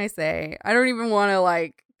names. What can I say? I don't even want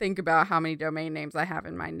to think about how many domain names I have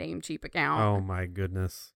in my Namecheap account. Oh my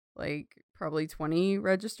goodness. Probably 20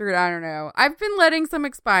 registered. I don't know. I've been letting some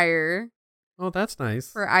expire. Oh, that's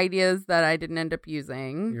nice. For ideas that I didn't end up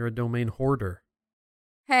using. You're a domain hoarder.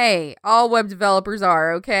 Hey, all web developers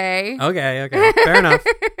are, okay? Okay. Fair enough.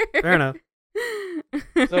 Fair enough.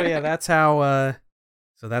 So yeah, that's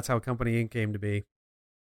how Company Inc. came to be.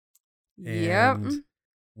 Yep. And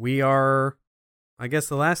we are, I guess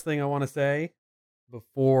the last thing I want to say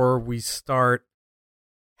before we start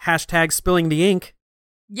 #spilling the ink.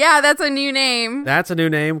 Yeah, that's a new name. That's a new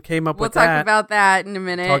name. Came up with that. We'll talk about that in a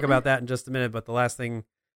minute. Talk about that in just a minute. But the last thing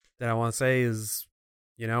that I want to say is,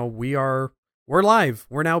 we're live.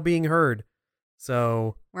 We're now being heard.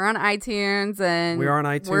 So we're on iTunes and we're on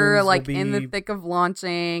iTunes. We're in the thick of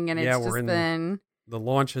launching, and it's just been the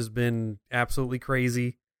launch has been absolutely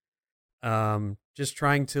crazy. Just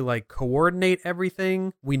trying to coordinate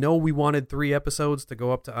everything. We know we wanted 3 episodes to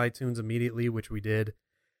go up to iTunes immediately, which we did.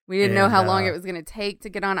 We didn't know how long it was going to take to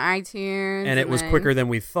get on iTunes. And it was quicker than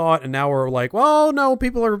we thought. And now we're like, well, no,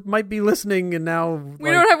 people might be listening. And now we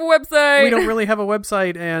don't have a website. We don't really have a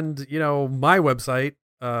website. And, my website,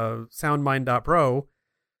 soundmind.pro,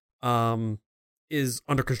 is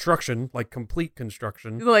under construction, complete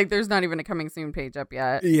construction. There's not even a coming soon page up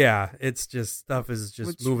yet. Yeah, it's just stuff is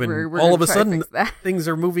just moving. We're all of a sudden, things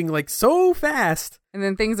are moving so fast. And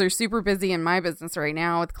then things are super busy in my business right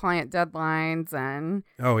now with client deadlines and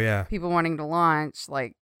people wanting to launch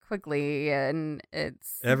quickly, and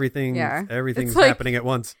it's everything's happening at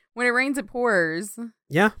once. When it rains, it pours.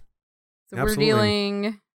 Yeah, so absolutely. We're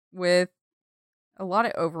dealing with a lot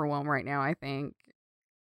of overwhelm right now, I think.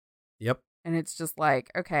 Yep. And it's just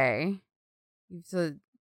okay, you have to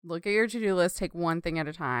look at your to-do list, take one thing at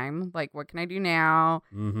a time. What can I do now?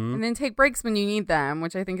 Mm-hmm. And then take breaks when you need them,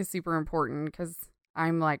 which I think is super important because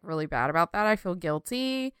I'm really bad about that. I feel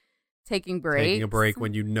guilty taking breaks. Taking a break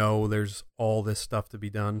when there's all this stuff to be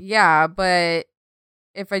done. Yeah, but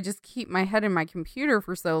if I just keep my head in my computer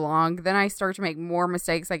for so long, then I start to make more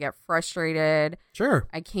mistakes. I get frustrated. Sure.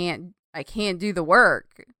 I can't do the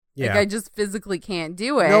work. Yeah. I just physically can't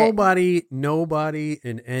do it. Nobody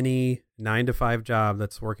in any 9-to-5 job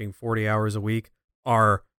that's working 40 hours a week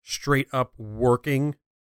are straight up working,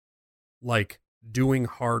 doing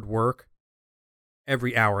hard work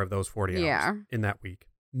every hour of those 40 hours in that week.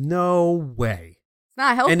 No way. It's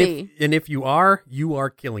not healthy. And if you are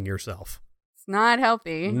killing yourself. It's not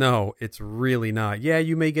healthy. No, it's really not. Yeah,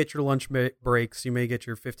 you may get your lunch breaks. You may get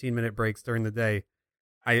your 15-minute breaks during the day.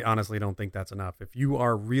 I honestly don't think that's enough. If you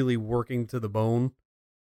are really working to the bone,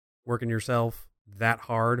 working yourself that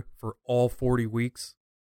hard for all 40 weeks.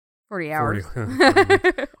 40 hours.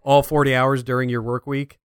 All 40 hours during your work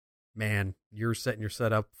week, man, you're setting your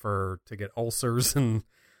set up to get ulcers and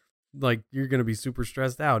you're going to be super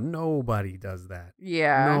stressed out. Nobody does that.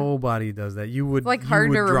 Yeah. Nobody does that. You would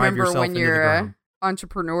hard to remember when you're an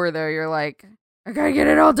entrepreneur though. You're I got to get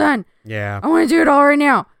it all done. Yeah. I want to do it all right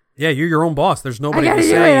now. Yeah, you're your own boss. There's I nobody gotta to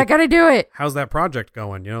do say, it. I gotta do it. how's that project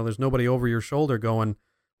going? You know, there's nobody over your shoulder going,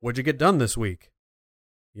 what'd you get done this week?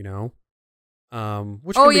 You know?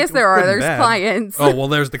 Which Oh, can be yes, there are. good and There's bad. clients. Oh, well,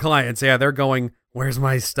 there's the clients. Yeah, they're going, where's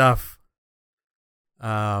my stuff?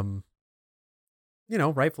 You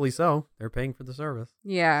know, rightfully so. They're paying for the service.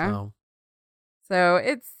 Yeah. So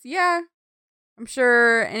it's, I'm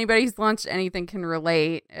sure anybody who's launched anything can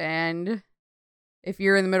relate. And if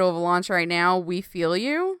you're in the middle of a launch right now, we feel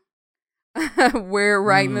you. We're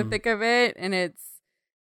right in the thick of it. And it's,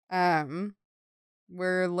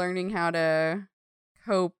 we're learning how to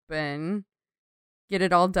cope and get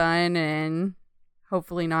it all done and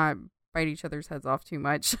hopefully not bite each other's heads off too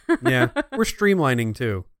much. Yeah, we're streamlining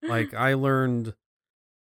too. Like, I learned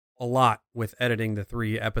a lot with editing the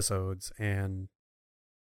 3 episodes and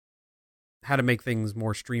how to make things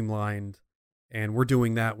more streamlined. And we're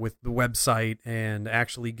doing that with the website and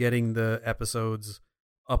actually getting the episodes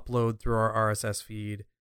upload through our RSS feed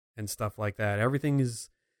and stuff like that.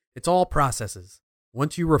 It's all processes.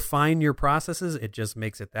 Once you refine your processes, it just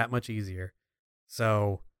makes it that much easier.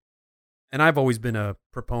 So, and I've always been a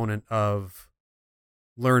proponent of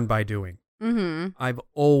learn by doing. Mm-hmm. I've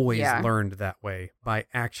always learned that way, by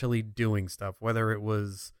actually doing stuff, whether it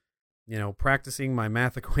was, you know, practicing my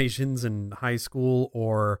math equations in high school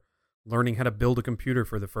or learning how to build a computer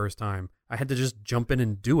for the first time. I had to just jump in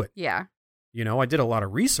and do it. Yeah. You know, I did a lot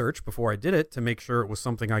of research before I did it to make sure it was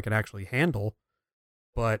something I could actually handle.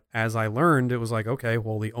 But as I learned, it was like, okay,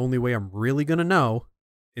 well, the only way I'm really going to know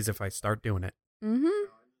is if I start doing it. Mm-hmm.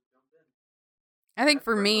 I think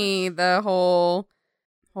for me, the whole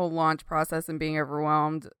launch process and being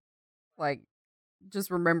overwhelmed, like,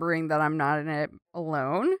 just remembering that I'm not in it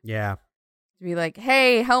alone. Yeah. To be like,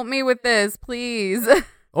 hey, help me with this, please.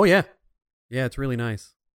 Oh, yeah. Yeah, it's really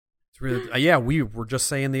nice. It's really, we were just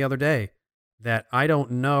saying the other day that I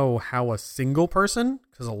don't know how a single person,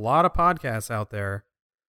 because a lot of podcasts out there,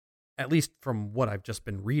 at least from what I've just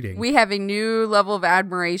been reading. We have a new level of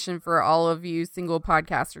admiration for all of you single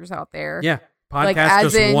podcasters out there. Yeah. Podcast, like, as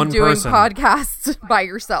just in one doing person. podcasts by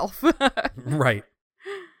yourself. Right.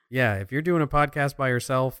 Yeah, if you're doing a podcast by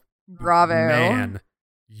yourself, bravo. Man,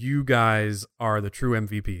 you guys are the true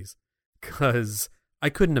MVPs. Because I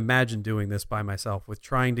couldn't imagine doing this by myself, with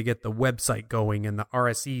trying to get the website going and the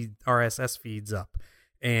RSS feeds up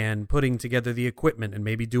and putting together the equipment and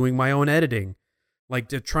maybe doing my own editing. Like,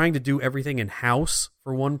 trying to do everything in-house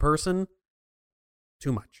for one person,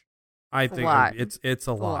 too much. I think it's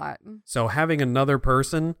a lot. So having another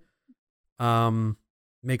person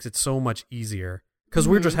makes it so much easier, because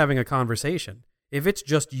we're just having a conversation. If it's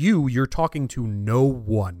just you, you're talking to no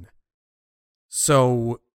one.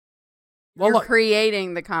 So you're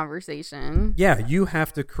creating the conversation. Yeah, you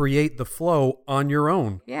have to create the flow on your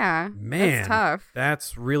own. Yeah, man, that's tough.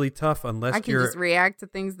 That's really tough unless I can just react to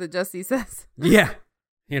things that Jesse says. Yeah,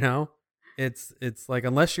 you know, it's like,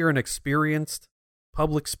 unless you're an experienced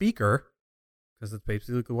public speaker, because it's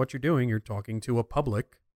basically what you're doing. You're talking to a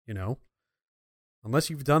public, you know. Unless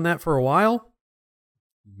you've done that for a while,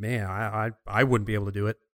 man, I wouldn't be able to do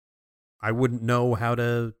it. I wouldn't know how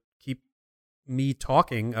to keep me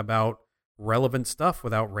talking about relevant stuff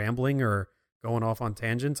without rambling or going off on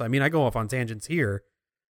tangents. I mean, I go off on tangents here.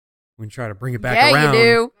 We try to bring it back around. Yeah, you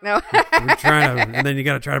do. No. We're trying to, and then you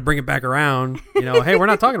got to try to bring it back around. You know, hey, we're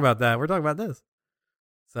not talking about that. We're talking about this.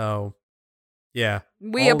 So, yeah.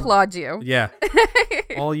 We applaud you. Yeah.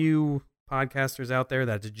 All you podcasters out there,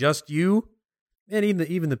 that's just you, and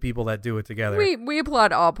even the people that do it together. We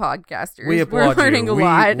applaud all podcasters. We applaud We're learning you. a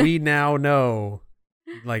lot. We now know,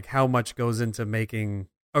 like, how much goes into making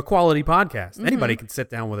a quality podcast. Mm-hmm. Anybody can sit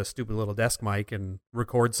down with a stupid little desk mic and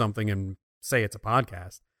record something and say it's a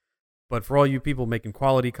podcast. But for all you people making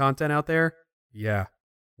quality content out there, yeah,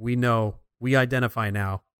 we know, we identify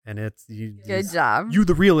now, and it's you. Good job. You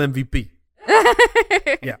the real MVP.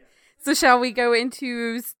 Yeah. So shall we go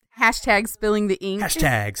into hashtag spilling the ink?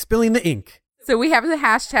 Hashtag spilling the ink. So we have the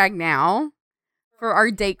hashtag now for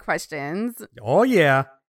our date questions. Oh, yeah.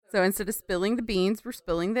 So instead of spilling the beans, we're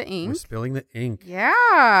spilling the ink. We're spilling the ink. Yeah.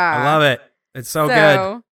 I love it. It's so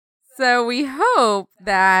good. So we hope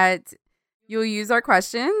that you'll use our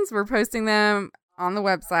questions. We're posting them on the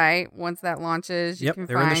website. Once that launches, you can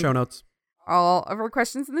they're find in the show notes. All of our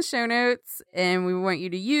questions in the show notes, and we want you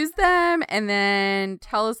to use them and then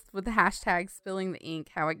tell us with the hashtag spilling the ink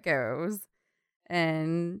how it goes,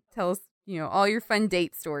 and tell us, you know, all your fun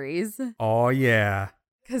date stories. Oh, yeah.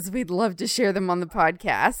 Because we'd love to share them on the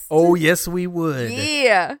podcast. Oh, yes, we would.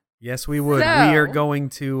 Yeah. Yes, we would. So, we are going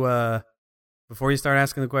to, before you start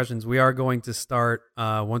asking the questions, we are going to start,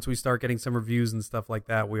 once we start getting some reviews and stuff like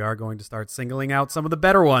that, we are going to start singling out some of the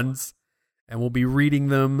better ones, and we'll be reading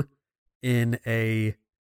them in a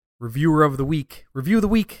review of the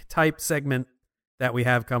week type segment that we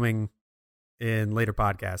have coming in later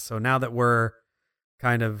podcasts. So now that we're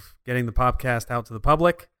kind of getting the podcast out to the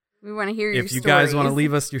public, we want to hear your if you stories. guys want to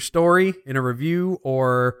leave us your story in a review,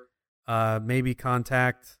 or maybe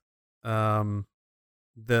contact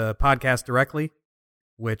the podcast directly,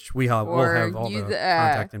 which we'll have all the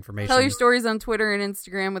contact information. Tell your stories on Twitter and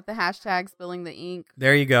Instagram with the hashtag Spilling the Ink.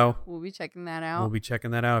 There you go. We'll be checking that out. We'll be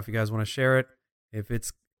checking that out if you guys want to share it. If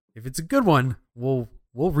it's a good one, we'll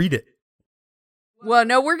read it. Well,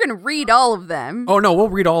 no, we're going to read all of them. Oh no, we'll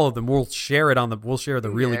read all of them. We'll share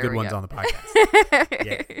the really good ones on the podcast.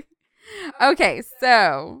 Yeah. Okay,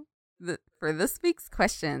 so for this week's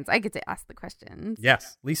questions, I get to ask the questions.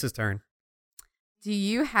 Yes, Lisa's turn. Do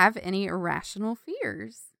you have any irrational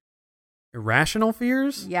fears? Irrational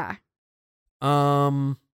fears? Yeah.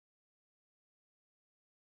 I'm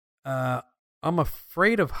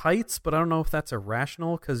afraid of heights, but I don't know if that's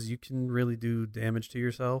irrational because you can really do damage to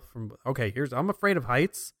yourself. I'm afraid of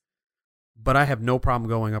heights, but I have no problem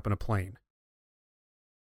going up in a plane.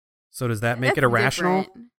 So does that make it irrational?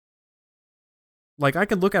 Different. Like, I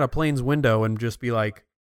can look at a plane's window and just be like,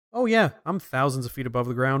 oh yeah, I'm thousands of feet above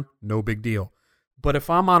the ground. No big deal. But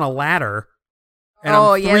if I'm on a ladder and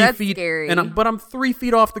I'm 3 that's feet, scary. but I'm 3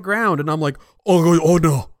 feet off the ground and I'm like, oh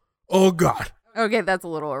no, oh God. Okay, that's a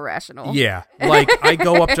little irrational. Yeah, like I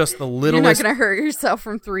go up just the littlest. You're not going to hurt yourself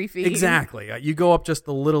from 3 feet. Exactly. You go up just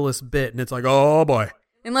the littlest bit and it's like, oh boy.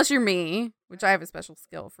 Unless you're me, which I have a special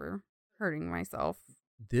skill for hurting myself.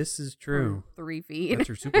 This is true. 3 feet. That's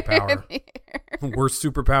your superpower. Worst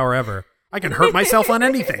superpower ever. I can hurt myself on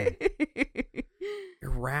anything.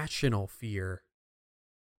 Irrational fear.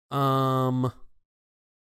 I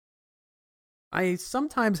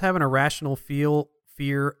sometimes have an irrational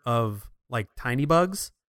fear of like tiny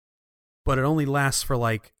bugs, but it only lasts for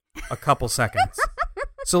like a couple seconds.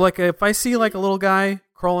 So like if I see like a little guy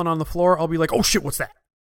crawling on the floor, I'll be like, oh shit, what's that?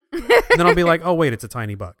 And then I'll be like, oh wait, it's a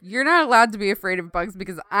tiny bug. You're not allowed to be afraid of bugs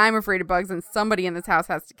because I'm afraid of bugs and somebody in this house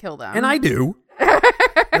has to kill them. And I do.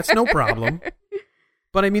 That's no problem.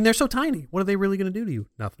 But I mean, they're so tiny. What are they really going to do to you?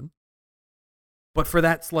 Nothing. But for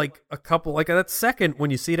that's like a couple, like that second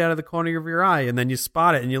when you see it out of the corner of your eye and then you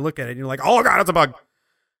spot it and you look at it and you're like, oh God, it's a bug.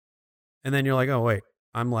 And then you're like, oh wait,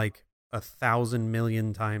 I'm like 1,000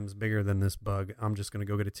 million times bigger than this bug. I'm just going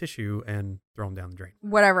to go get a tissue and throw them down the drain.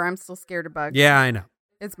 Whatever. I'm still scared of bugs. Yeah, I know.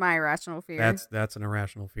 It's my irrational fear. That's an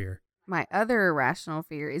irrational fear. My other irrational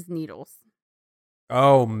fear is needles.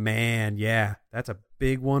 Oh man, yeah. That's a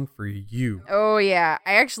big one for you. Oh yeah.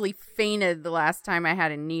 I actually fainted the last time I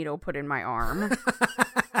had a needle put in my arm.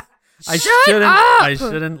 I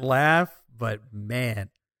shouldn't laugh, but man.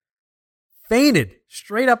 Fainted.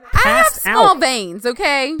 Straight up passed out. I have small veins,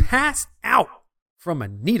 okay? Passed out from a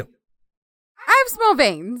needle. I have small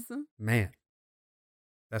veins. Man.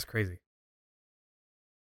 That's crazy.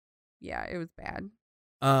 Yeah, it was bad.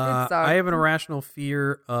 I have an irrational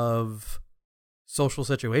fear of social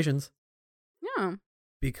situations. Yeah.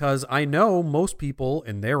 Because I know most people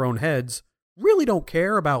in their own heads really don't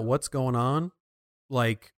care about what's going on,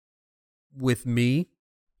 like, with me.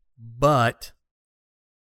 But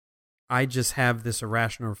I just have this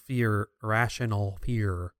irrational fear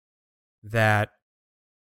that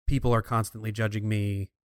people are constantly judging me,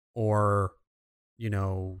 or, you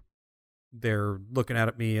know, they're looking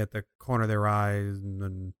at me at the corner of their eyes and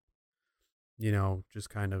then, you know, just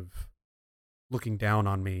kind of looking down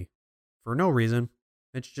on me for no reason.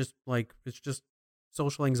 It's just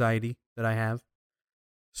social anxiety that I have.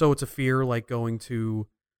 So it's a fear like going to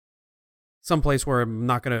some place where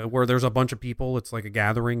where there's a bunch of people, it's like a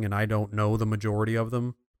gathering and I don't know the majority of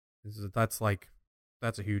them. I'm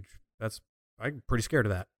pretty scared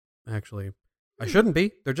of that, actually. I shouldn't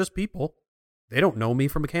be. They're just people. They don't know me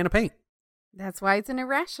from a can of paint. That's why it's an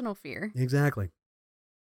irrational fear. Exactly.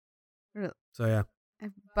 So yeah.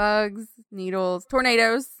 Bugs, needles,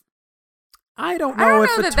 tornadoes. I don't know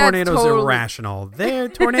if the tornadoes are irrational.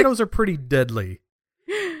 Tornadoes are pretty deadly.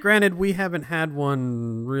 Granted, we haven't had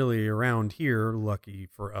one really around here. Lucky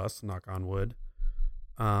for us, knock on wood.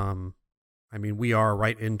 I mean, we are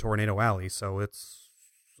right in Tornado Alley, so it's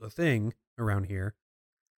a thing around here.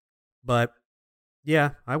 But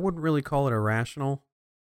yeah, I wouldn't really call it irrational.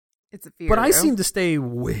 It's a fear. But I seem to stay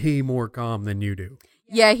way more calm than you do.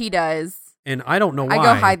 Yeah, he does. And I don't know why. I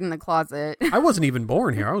go hide in the closet. I wasn't even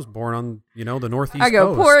born here. I was born on, the Northeast Coast. I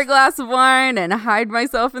go pour a glass of wine and hide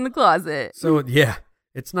myself in the closet. So, yeah,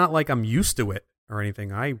 it's not like I'm used to it or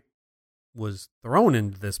anything. I was thrown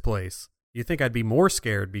into this place. You think I'd be more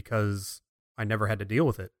scared because I never had to deal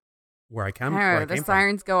with it where I came The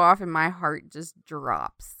sirens go off and my heart just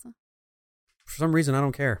drops. For some reason, I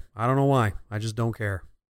don't care. I don't know why. I just don't care.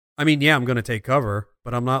 I mean, yeah, I'm going to take cover,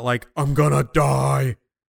 but I'm not like, I'm going to die.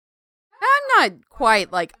 I'm not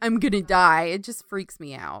quite like, I'm going to die. It just freaks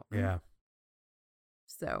me out. Yeah.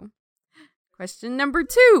 So, question number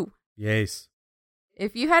 2. Yes.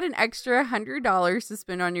 If you had an extra $100 to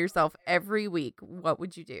spend on yourself every week, what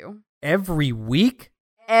would you do? Every week?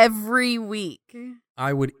 Every week.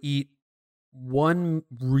 I would eat one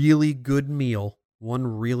really good meal, one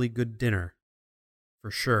really good dinner,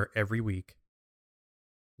 for sure, every week.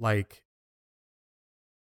 Like,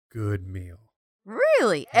 good meal.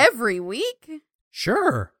 Really? Every week?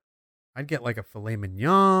 Sure. I'd get like a filet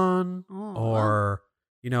mignon or,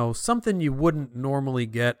 something you wouldn't normally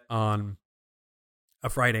get on a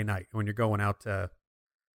Friday night when you're going out to,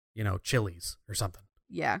 Chili's or something.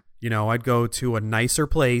 Yeah. I'd go to a nicer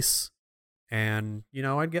place and,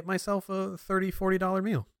 I'd get myself a $30, $40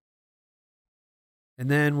 meal. And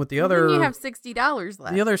then with the other... you have $60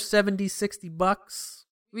 left. The other $70-$60.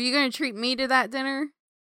 Were you going to treat me to that dinner?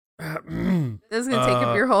 This is going to take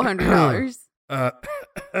up your whole $100.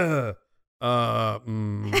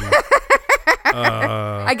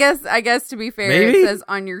 I guess to be fair, maybe? It says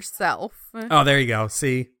on yourself. Oh, there you go.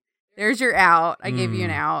 See? There's your out. I gave you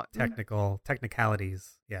an out.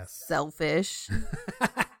 Technicalities. Yes. Selfish.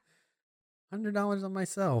 $100 on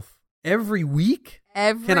myself. Every week?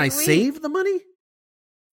 Can I save the money?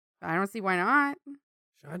 I don't see why not.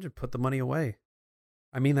 I just put the money away.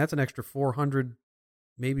 I mean, that's an extra $400,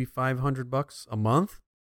 maybe $500 a month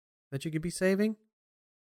that you could be saving.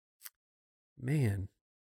 Man.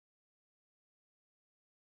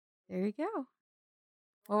 There you go.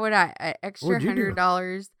 What would extra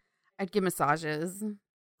 $100? I'd get massages.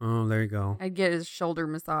 Oh, there you go. I'd get a shoulder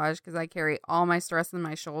massage because I carry all my stress in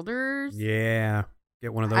my shoulders. Yeah.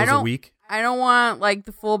 Get one of those a week. I don't want like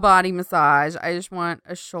the full body massage. I just want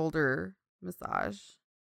a shoulder massage.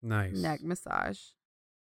 Nice. Neck massage.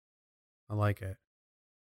 I like it.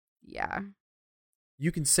 Yeah.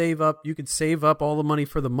 You can save up all the money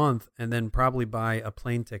for the month and then probably buy a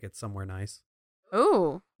plane ticket somewhere nice.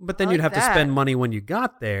 Oh. But then you'd have to spend money when you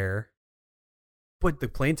got there. But the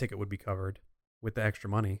plane ticket would be covered with the extra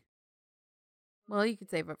money. Well, you could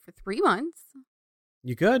save up for 3 months.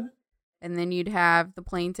 You could. And then you'd have the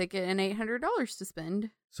plane ticket and $800 to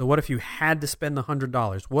spend. So what if you had to spend the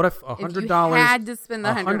 $100? What if $100 had to spend the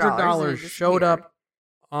 $100 showed up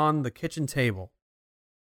on the kitchen table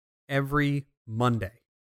every Monday?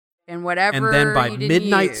 And whatever. And then by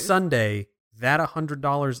midnight use. Sunday, that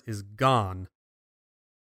 $100 is gone.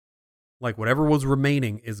 Like whatever was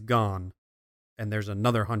remaining is gone. And there's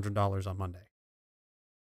another $100 on Monday.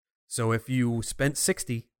 So if you spent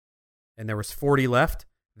 $60 and there was $40 left,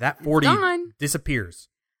 that $40 disappears.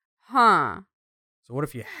 Huh. So what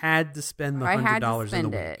if you had to spend the $100 in the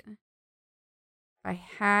week? If I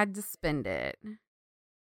had to spend it,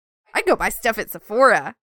 I'd go buy stuff at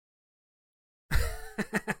Sephora.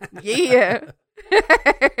 Yeah.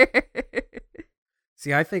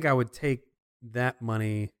 See, I think I would take that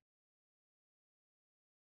money.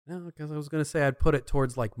 No, because I was going to say I'd put it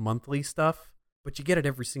towards like monthly stuff, but you get it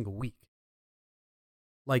every single week.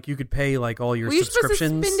 Like you could pay like all your subscriptions. You're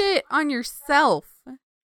supposed to spend it on yourself.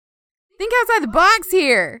 Think outside the box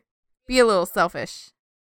here. Be a little selfish.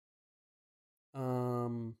 I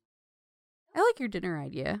like your dinner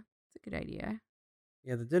idea. It's a good idea.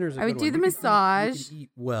 Yeah, the dinner's a good I would one. do the massage. You can eat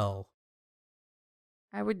well.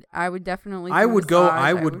 I would definitely. I would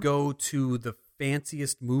go to the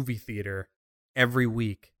fanciest movie theater every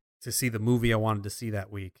week to see the movie I wanted to see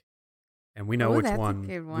that week. And we know which one.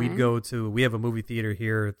 We'd go to. We have a movie theater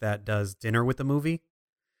here that does dinner with the movie.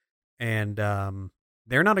 And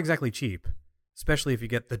they're not exactly cheap, especially if you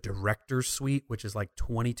get the director's suite, which is like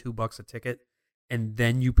 $22 a ticket. And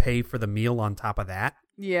then you pay for the meal on top of that.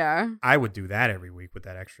 Yeah. I would do that every week with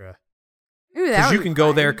that extra. Because you can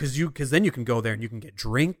go there because then you can go there and you can get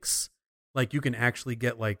drinks. Like you can actually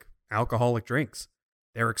get like alcoholic drinks.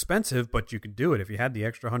 They're expensive, but you could do it if you had the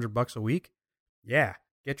extra $100 a week. Yeah,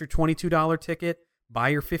 get your $22 ticket, buy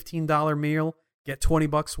your $15 meal, get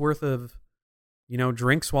 $20 worth of,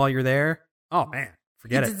 drinks while you're there. Oh man,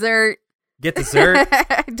 forget it. Get dessert.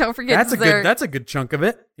 Don't forget dessert. That's a good chunk of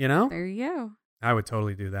it. There you go. I would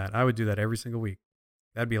totally do that. I would do that every single week.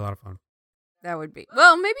 That'd be a lot of fun. That would be.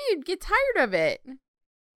 Well, maybe you'd get tired of it.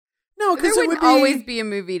 No, because there wouldn't always be a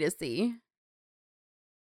movie to see.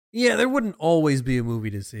 Yeah, there wouldn't always be a movie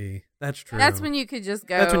to see. That's true. That's when you could just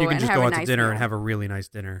go. That's when you can just go out to dinner meal. and have a really nice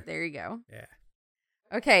dinner. There you go. Yeah.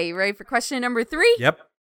 Okay, you ready for question number 3? Yep.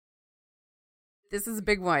 This is a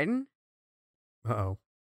big one. Uh-oh.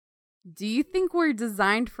 Do you think we're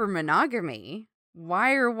designed for monogamy?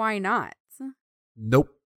 Why or why not? Nope.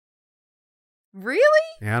 Really?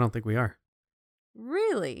 Yeah, I don't think we are.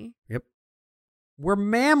 Really? Yep. We're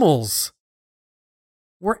mammals.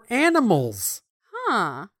 We're animals.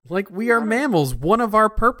 Huh. Like, we are mammals. One of our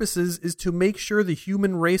purposes is to make sure the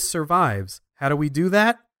human race survives. How do we do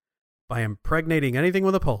that? By impregnating anything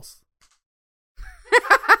with a pulse.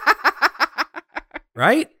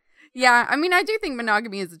 Right? Yeah, I mean, I do think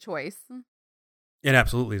monogamy is a choice. It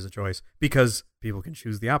absolutely is a choice because people can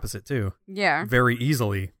choose the opposite too. Yeah. Very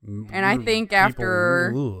easily. And I think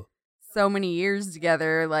after so many years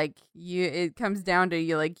together, like it comes down to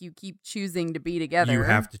you keep choosing to be together. You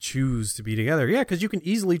have to choose to be together. Yeah, because you can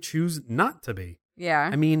easily choose not to be. Yeah.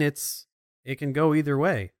 I mean, it can go either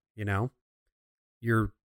way, you know?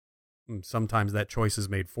 Sometimes that choice is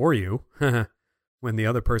made for you when the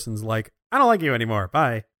other person's like, I don't like you anymore.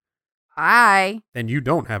 Bye. Bye. Then you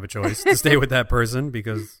don't have a choice to stay with that person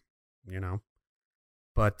because,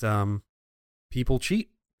 But people cheat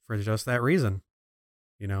for just that reason.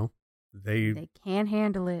 They can't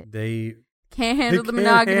handle it. They can't handle the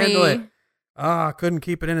monogamy. Handle it. Couldn't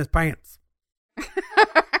keep it in his pants.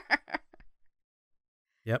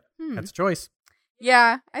 Yep. That's a choice.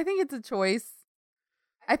 Yeah, I think it's a choice.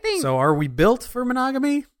 So are we built for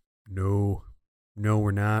monogamy? No. No,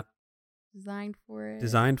 we're not. Designed for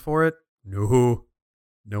it? No.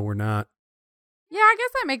 No, we're not. Yeah, I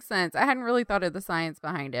guess that makes sense. I hadn't really thought of the science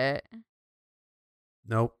behind it.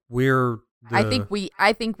 Nope. I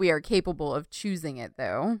think we are capable of choosing it,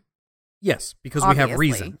 though. Yes, because Obviously. we have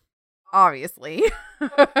reason. Obviously.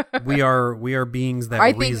 we are beings that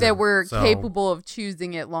I think that we're capable of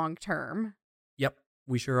choosing it long term. Yep,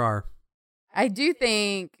 we sure are. I do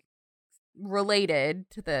think, related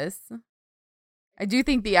to this, I do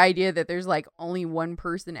think the idea that there's only one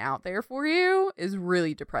person out there for you is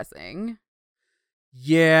really depressing.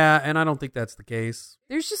 Yeah, and I don't think that's the case.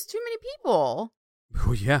 There's just too many people.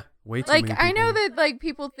 Oh yeah, way too many people. I know that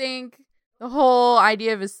people think the whole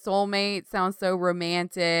idea of a soulmate sounds so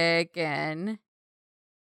romantic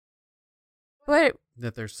but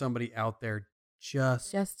that there's somebody out there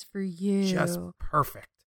just for you. Just perfect.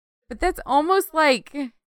 But that's almost like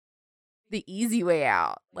the easy way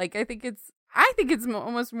out. I think it's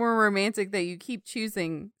almost more romantic that you keep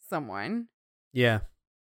choosing someone. Yeah.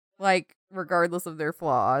 Regardless of their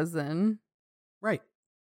flaws and right.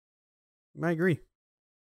 I agree.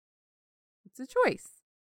 It's a choice.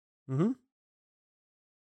 Mm-hmm.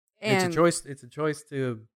 And it's a choice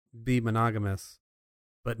to be monogamous,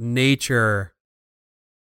 but nature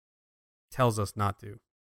tells us not to.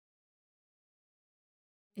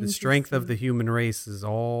 The strength of the human race is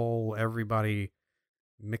everybody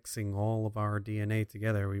mixing all of our DNA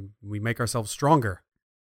together. We make ourselves stronger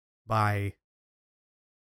by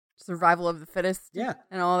survival of the fittest. Yeah.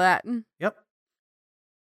 And all that. Yep.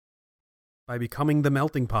 By becoming the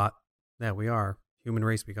melting pot that we are, human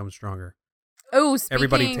race becomes stronger. Oh, speaking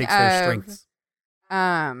everybody takes their strengths.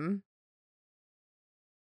 Kind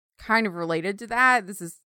of related to that.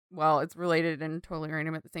 It's related and totally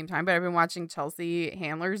random at the same time, but I've been watching Chelsea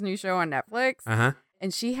Handler's new show on Netflix. Uh-huh.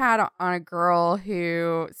 And she had on a girl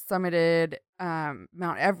who summited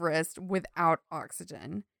Mount Everest without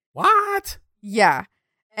oxygen. What? Yeah.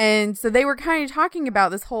 And so they were kind of talking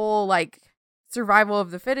about this whole survival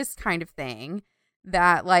of the fittest kind of thing,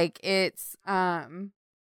 that it's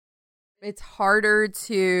harder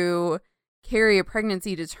to carry a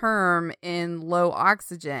pregnancy to term in low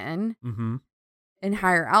oxygen in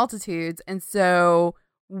higher altitudes. And so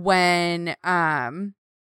when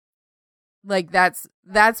that's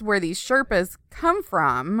where these Sherpas come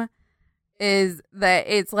from, is that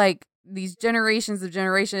it's these generations of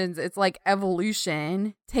generations, it's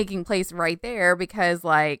evolution taking place right there, because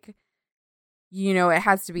it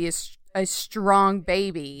has to be a strong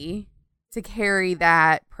baby to carry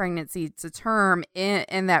that pregnancy to term,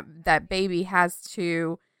 and that baby has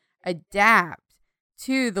to adapt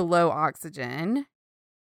to the low oxygen.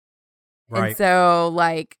 Right. And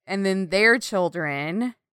so and then their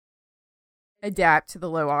children adapt to the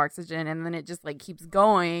low oxygen, and then it just keeps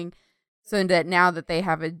going, so that now that they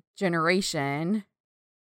have a generation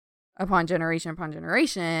upon generation upon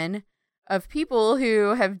generation of people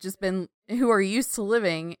who are used to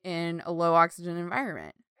living in a low oxygen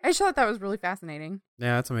environment. I just thought that was really fascinating.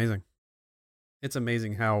 Yeah, that's amazing. It's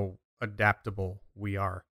amazing how adaptable we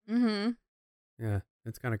are. Mm-hmm. Yeah,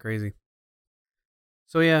 it's kind of crazy.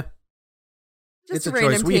 So yeah, just it's a a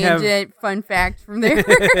random choice. tangent, fun fact from there.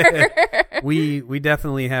 we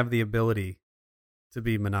definitely have the ability to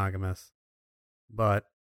be monogamous. But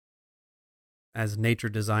as nature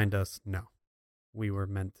designed us, no. We were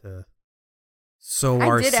meant to sow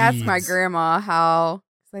our seeds. I did ask my grandma how,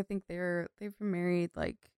 because I think they've been married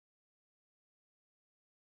like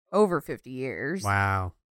over 50 years.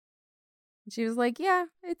 Wow. She was like, yeah,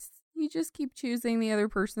 you just keep choosing the other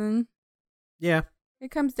person. Yeah.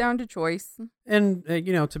 It comes down to choice. And, to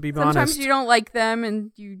be honest. Sometimes you don't like them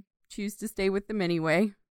and you choose to stay with them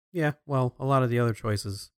anyway. Yeah, well, a lot of the other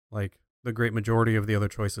choices, like the great majority of the other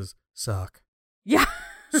choices, suck. Yeah.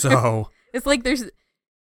 So. It's like there's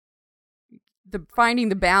finding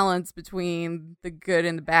the balance between the good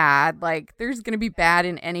and the bad. Like, there's going to be bad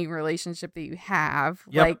in any relationship that you have.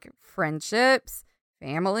 Yep. Like friendships,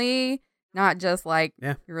 family, not just like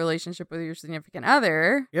your relationship with your significant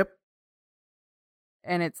other. Yep.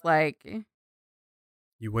 And it's like,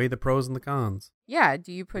 you weigh the pros and the cons. Yeah,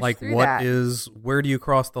 do you push like through that? Where do you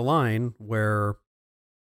cross the line where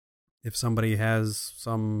if somebody has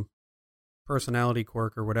some personality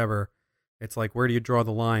quirk or whatever, it's like, where do you draw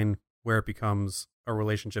the line where it becomes a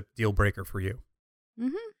relationship deal breaker for you?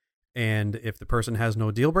 Mm-hmm. And if the person has no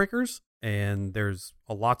deal breakers and there's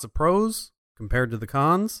lots of pros compared to the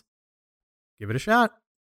cons, give it a shot.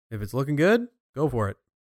 If it's looking good, go for it.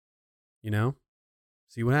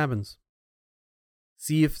 See what happens.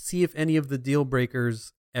 See if any of the deal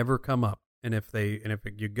breakers ever come up. And if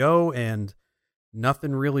you go and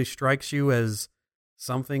nothing really strikes you as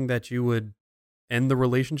something that you would end the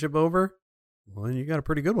relationship over, well, then you got a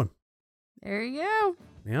pretty good one. There you go.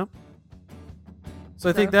 Yep. So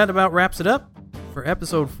I think that about wraps it up for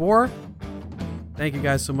episode 4. Thank you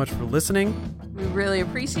guys so much for listening. We really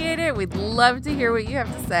appreciate it. We'd love to hear what you have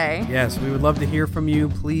to say. Yes, we would love to hear from you.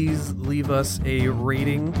 Please leave us a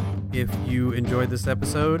rating if you enjoyed this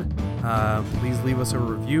episode. Please leave us a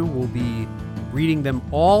review. We'll be reading them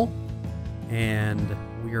all, and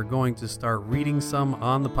we are going to start reading some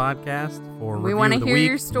on the podcast for We review want of to the hear week.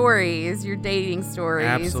 your stories, your dating stories.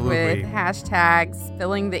 Absolutely. With hashtags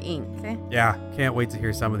filling the ink. Yeah, can't wait to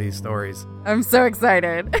hear some of these stories. I'm so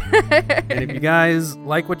excited. And if you guys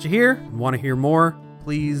like what you hear and want to hear more,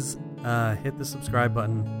 please hit the subscribe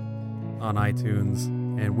button on iTunes,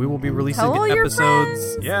 and we will be releasing Tell all your episodes.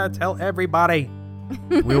 friends. Yeah, tell everybody.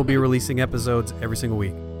 We will be releasing episodes every single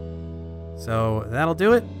week. So that'll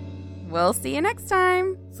do it. We'll see you next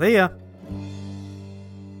time. See ya.